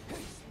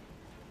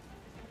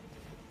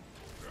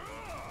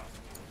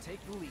 Take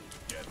the lead.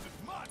 Guess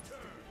it's my turn.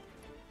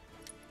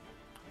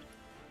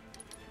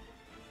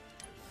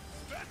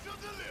 Special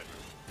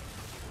delivery.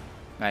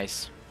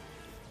 Nice.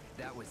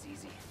 That was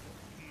easy.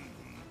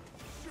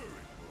 Sure it was.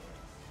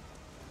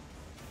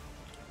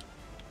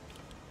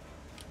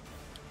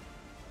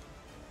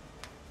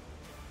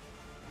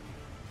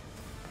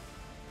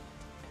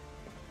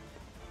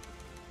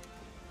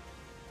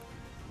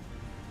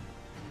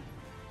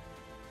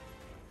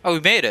 Oh, we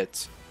made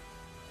it.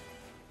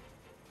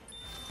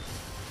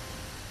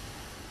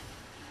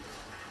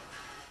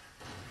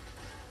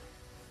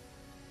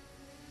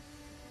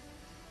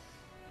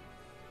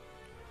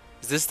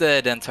 Is this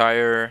the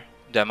entire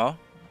demo?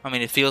 I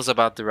mean, it feels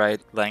about the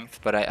right length,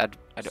 but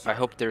I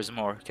hope there's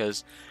more,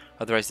 because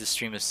otherwise the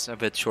stream is a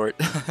bit short.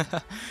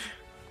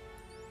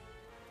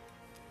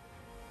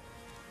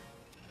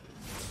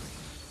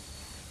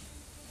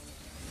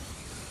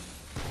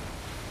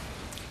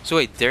 So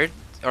wait,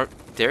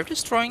 they're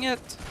destroying it?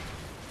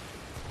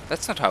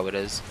 That's not how it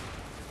is.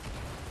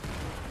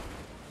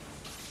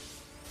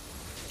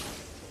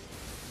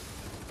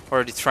 Or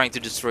are they trying to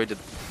destroy the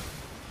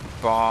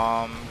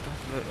bomb?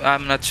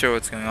 I'm not sure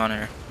what's going on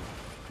here.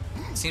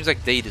 It seems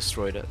like they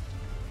destroyed it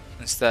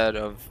instead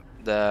of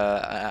the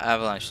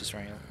avalanche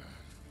destroying it.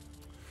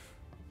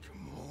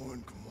 Come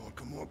on, come on,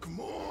 come on, come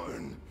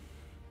on.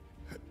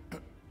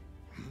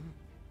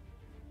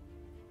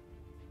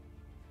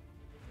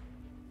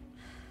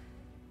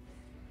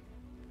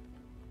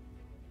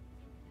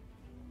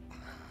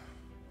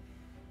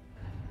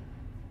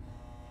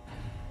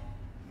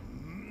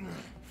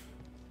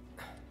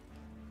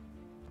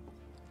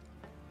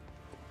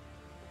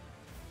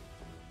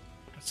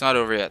 It's not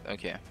over yet.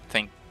 Okay,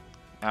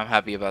 I'm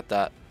happy about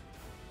that.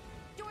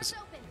 Doors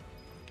open.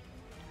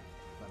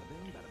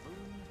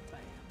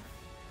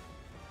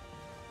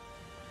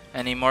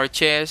 Any more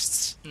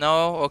chests?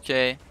 No?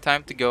 Okay,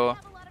 time to go.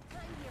 Have a lot of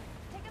time here.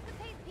 Pick up the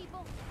pace,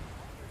 people.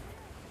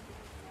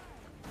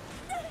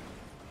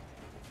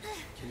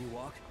 Can you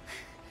walk?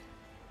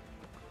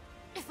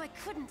 If I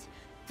couldn't,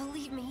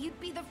 believe me, you'd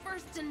be the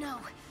first to know.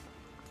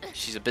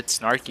 She's a bit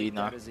snarky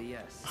now. That is a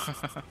yes.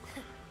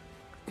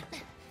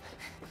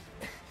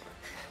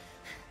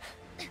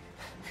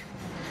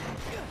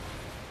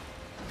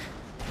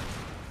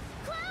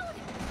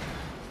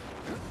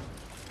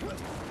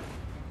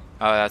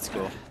 Oh, that's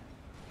cool.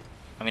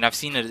 I mean, I've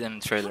seen it in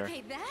the trailer.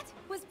 Okay, that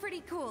was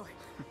pretty cool.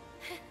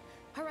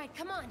 All right,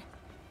 come on.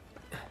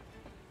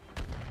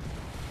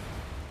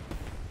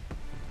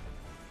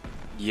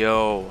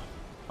 Yo.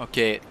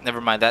 Okay, never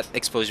mind. That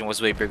explosion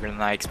was way bigger than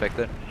I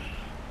expected.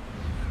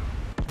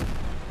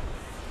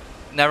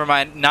 Never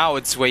mind. Now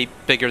it's way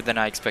bigger than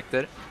I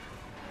expected.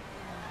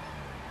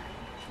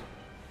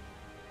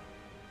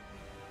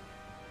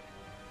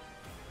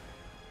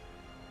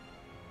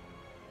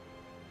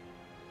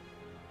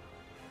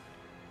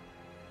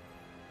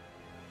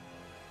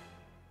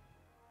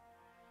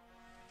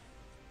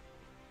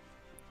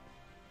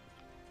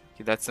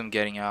 Okay, that's them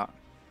getting out.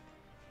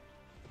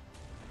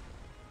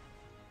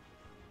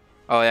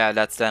 Oh yeah,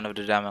 that's the end of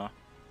the demo.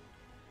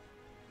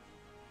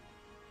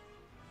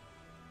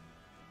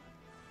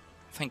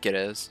 I think it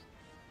is.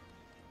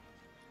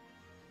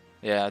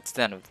 Yeah, it's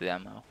the end of the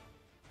demo.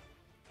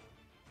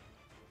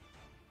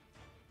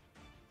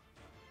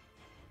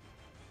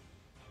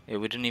 Yeah,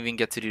 we didn't even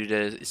get to do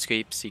the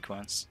escape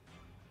sequence,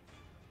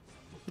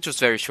 which was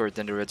very short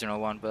than the original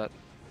one, but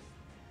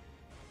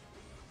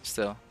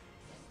still.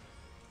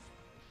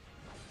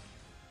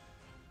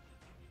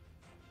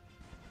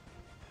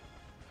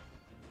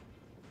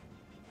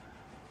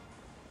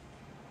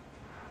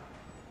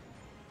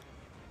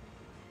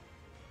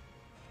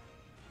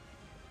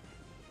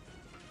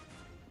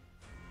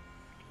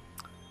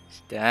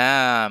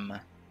 Damn.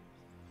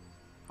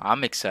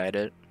 I'm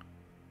excited.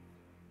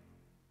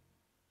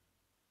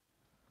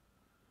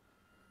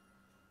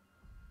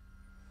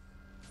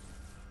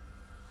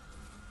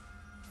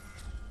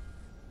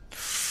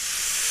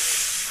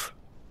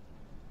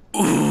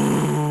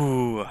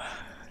 Ooh.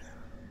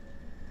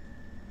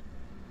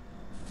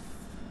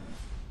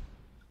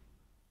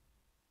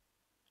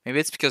 Maybe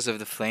it's because of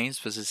the flames,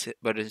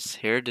 but his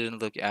hair didn't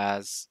look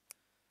as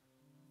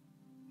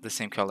the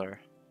same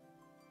color.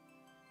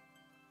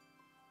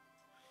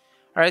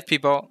 Alright,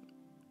 people.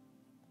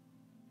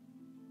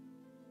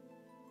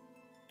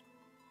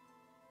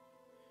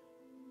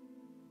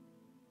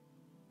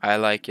 I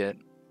like it.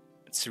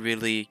 It's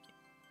really...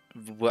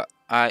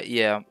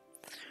 yeah.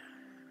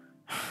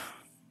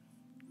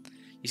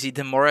 You see,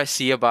 the more I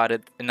see about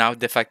it, and now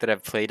the fact that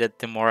I've played it,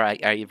 the more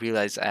I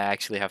realize I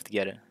actually have to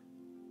get it.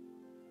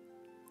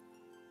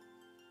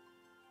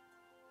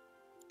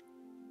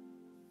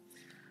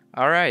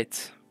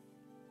 Alright.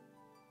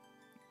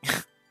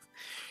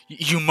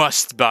 You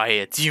must buy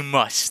it. You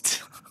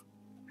must.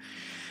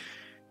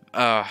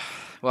 Well,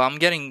 I'm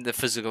getting the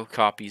physical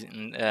copies,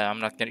 and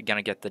I'm not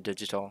gonna get the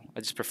digital.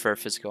 I just prefer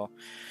physical.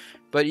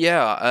 But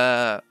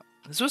yeah,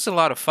 this was a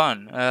lot of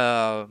fun.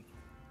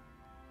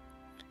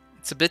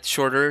 It's a bit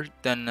shorter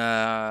than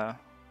I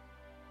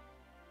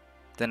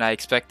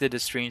expected the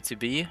stream to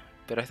be,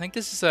 but I think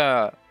this is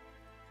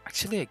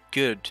actually a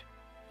good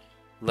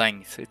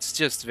length. It's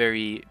just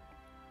very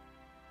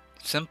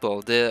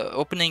simple. The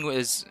opening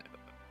was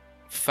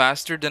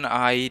faster than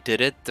I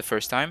did it the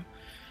first time,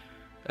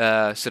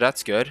 so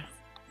that's good.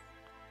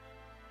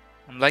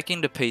 I'm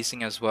liking the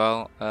pacing as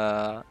well.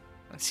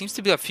 It seems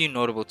to be a few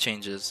notable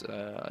changes.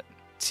 It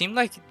seemed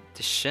like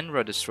the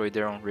Shinra destroyed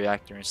their own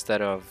reactor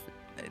instead of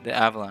the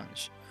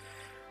Avalanche.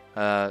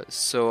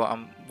 So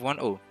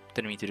oh,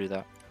 didn't mean to do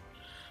that.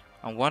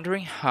 I'm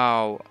wondering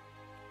how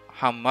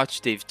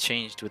much they've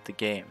changed with the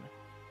game.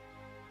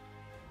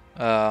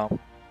 But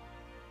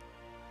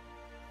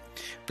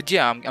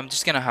yeah, I'm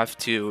just gonna have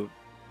to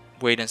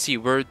wait and see.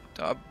 We're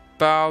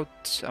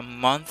about a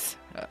month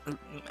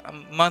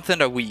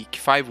and a week,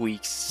 5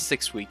 weeks,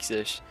 6 weeks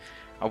ish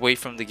away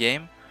from the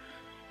game.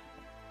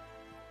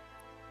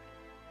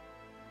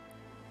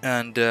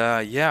 And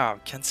yeah,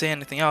 can't say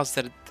anything else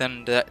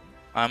than that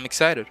I'm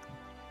excited.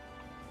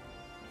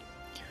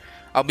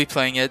 I'll be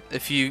playing it.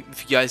 If you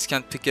guys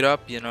can't pick it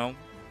up, you know,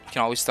 you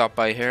can always stop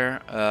by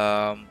here.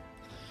 But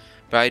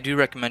I do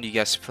recommend you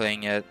guys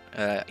playing it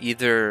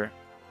either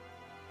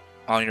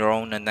on your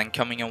own and then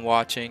coming and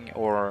watching,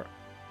 or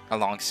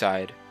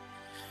alongside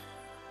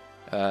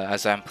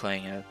as I'm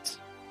playing it.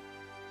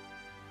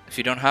 If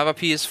you don't have a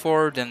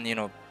PS4, then you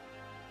know,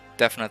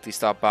 definitely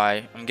stop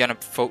by. I'm gonna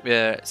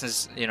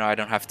since you know I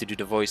don't have to do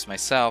the voice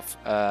myself.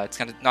 It's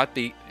not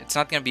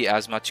gonna be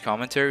as much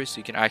commentary, so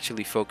you can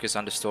actually focus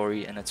on the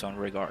story in its own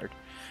regard.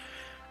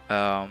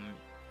 But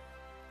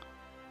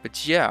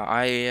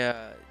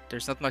yeah,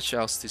 there's not much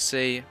else to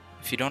say.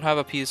 If you don't have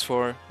a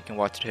PS4, you can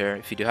watch it here.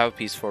 If you do have a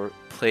PS4,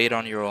 play it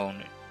on your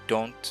own.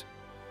 Don't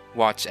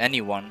watch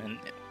anyone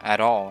at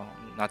all,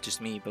 not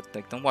just me, but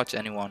like don't watch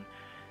anyone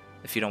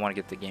if you don't want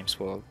to get the game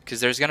spoiled,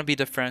 because there's gonna be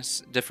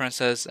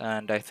differences,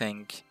 and I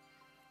think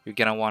you're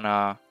gonna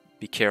wanna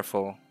be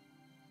careful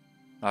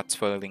not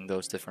spoiling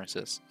those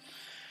differences.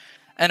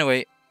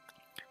 Anyway,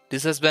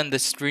 this has been the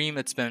stream.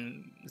 It's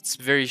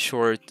very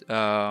short.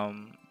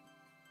 I'm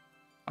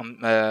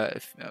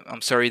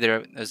sorry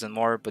there isn't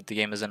more, but the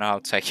game isn't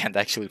out, so I can't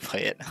actually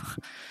play it.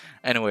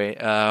 Anyway,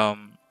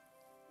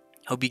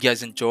 hope you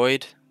guys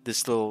enjoyed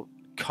this little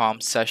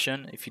calm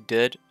session. If you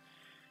did,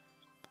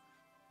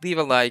 leave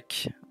a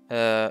like.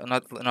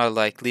 Not a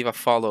like, leave a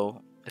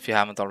follow if you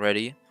haven't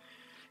already.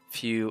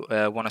 If you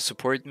want to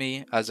support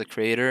me as a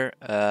creator,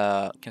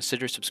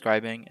 consider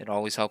subscribing. It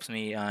always helps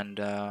me and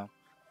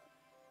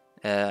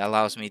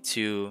allows me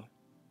to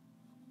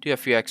do a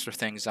few extra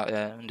things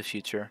in the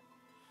future.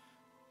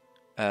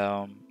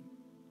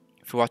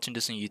 If you're watching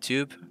this on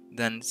YouTube,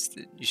 then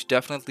you should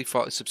definitely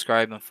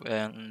subscribe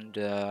and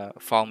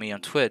follow me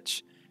on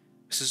Twitch.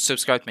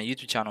 Subscribe to my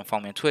YouTube channel and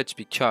follow me on Twitch,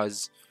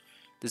 because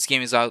this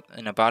game is out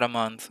in about a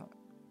month.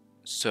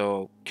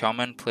 So come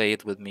and play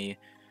it with me,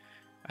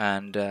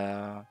 and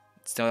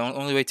it's the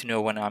only way to know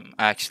when I'm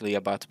actually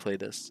about to play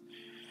this.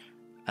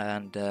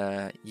 And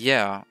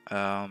yeah,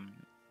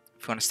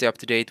 if you want to stay up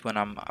to date when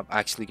I'm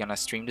actually gonna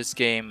stream this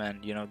game,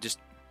 and you know, just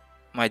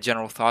my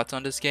general thoughts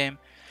on this game,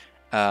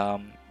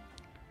 you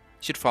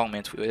should follow me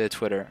on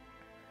Twitter.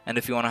 And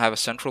if you want to have a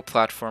central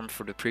platform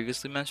for the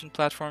previously mentioned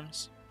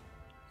platforms,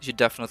 you should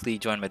definitely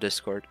join my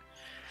Discord.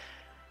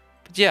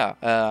 But yeah,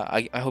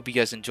 I hope you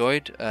guys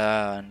enjoyed,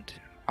 and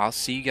I'll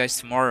see you guys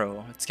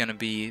tomorrow. It's gonna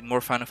be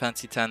more Final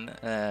Fantasy X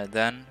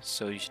then,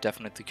 so you should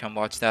definitely come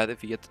watch that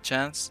if you get the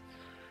chance.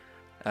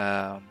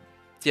 Yeah,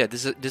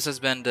 this has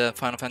been the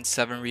Final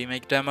Fantasy VII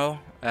Remake demo,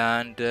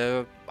 and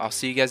I'll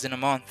see you guys in a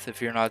month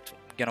if you're not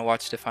gonna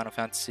watch the Final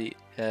Fantasy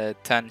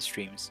X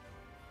streams.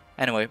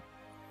 Anyway,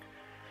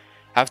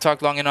 I've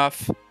talked long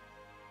enough.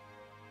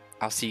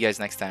 I'll see you guys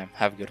next time.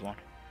 Have a good one.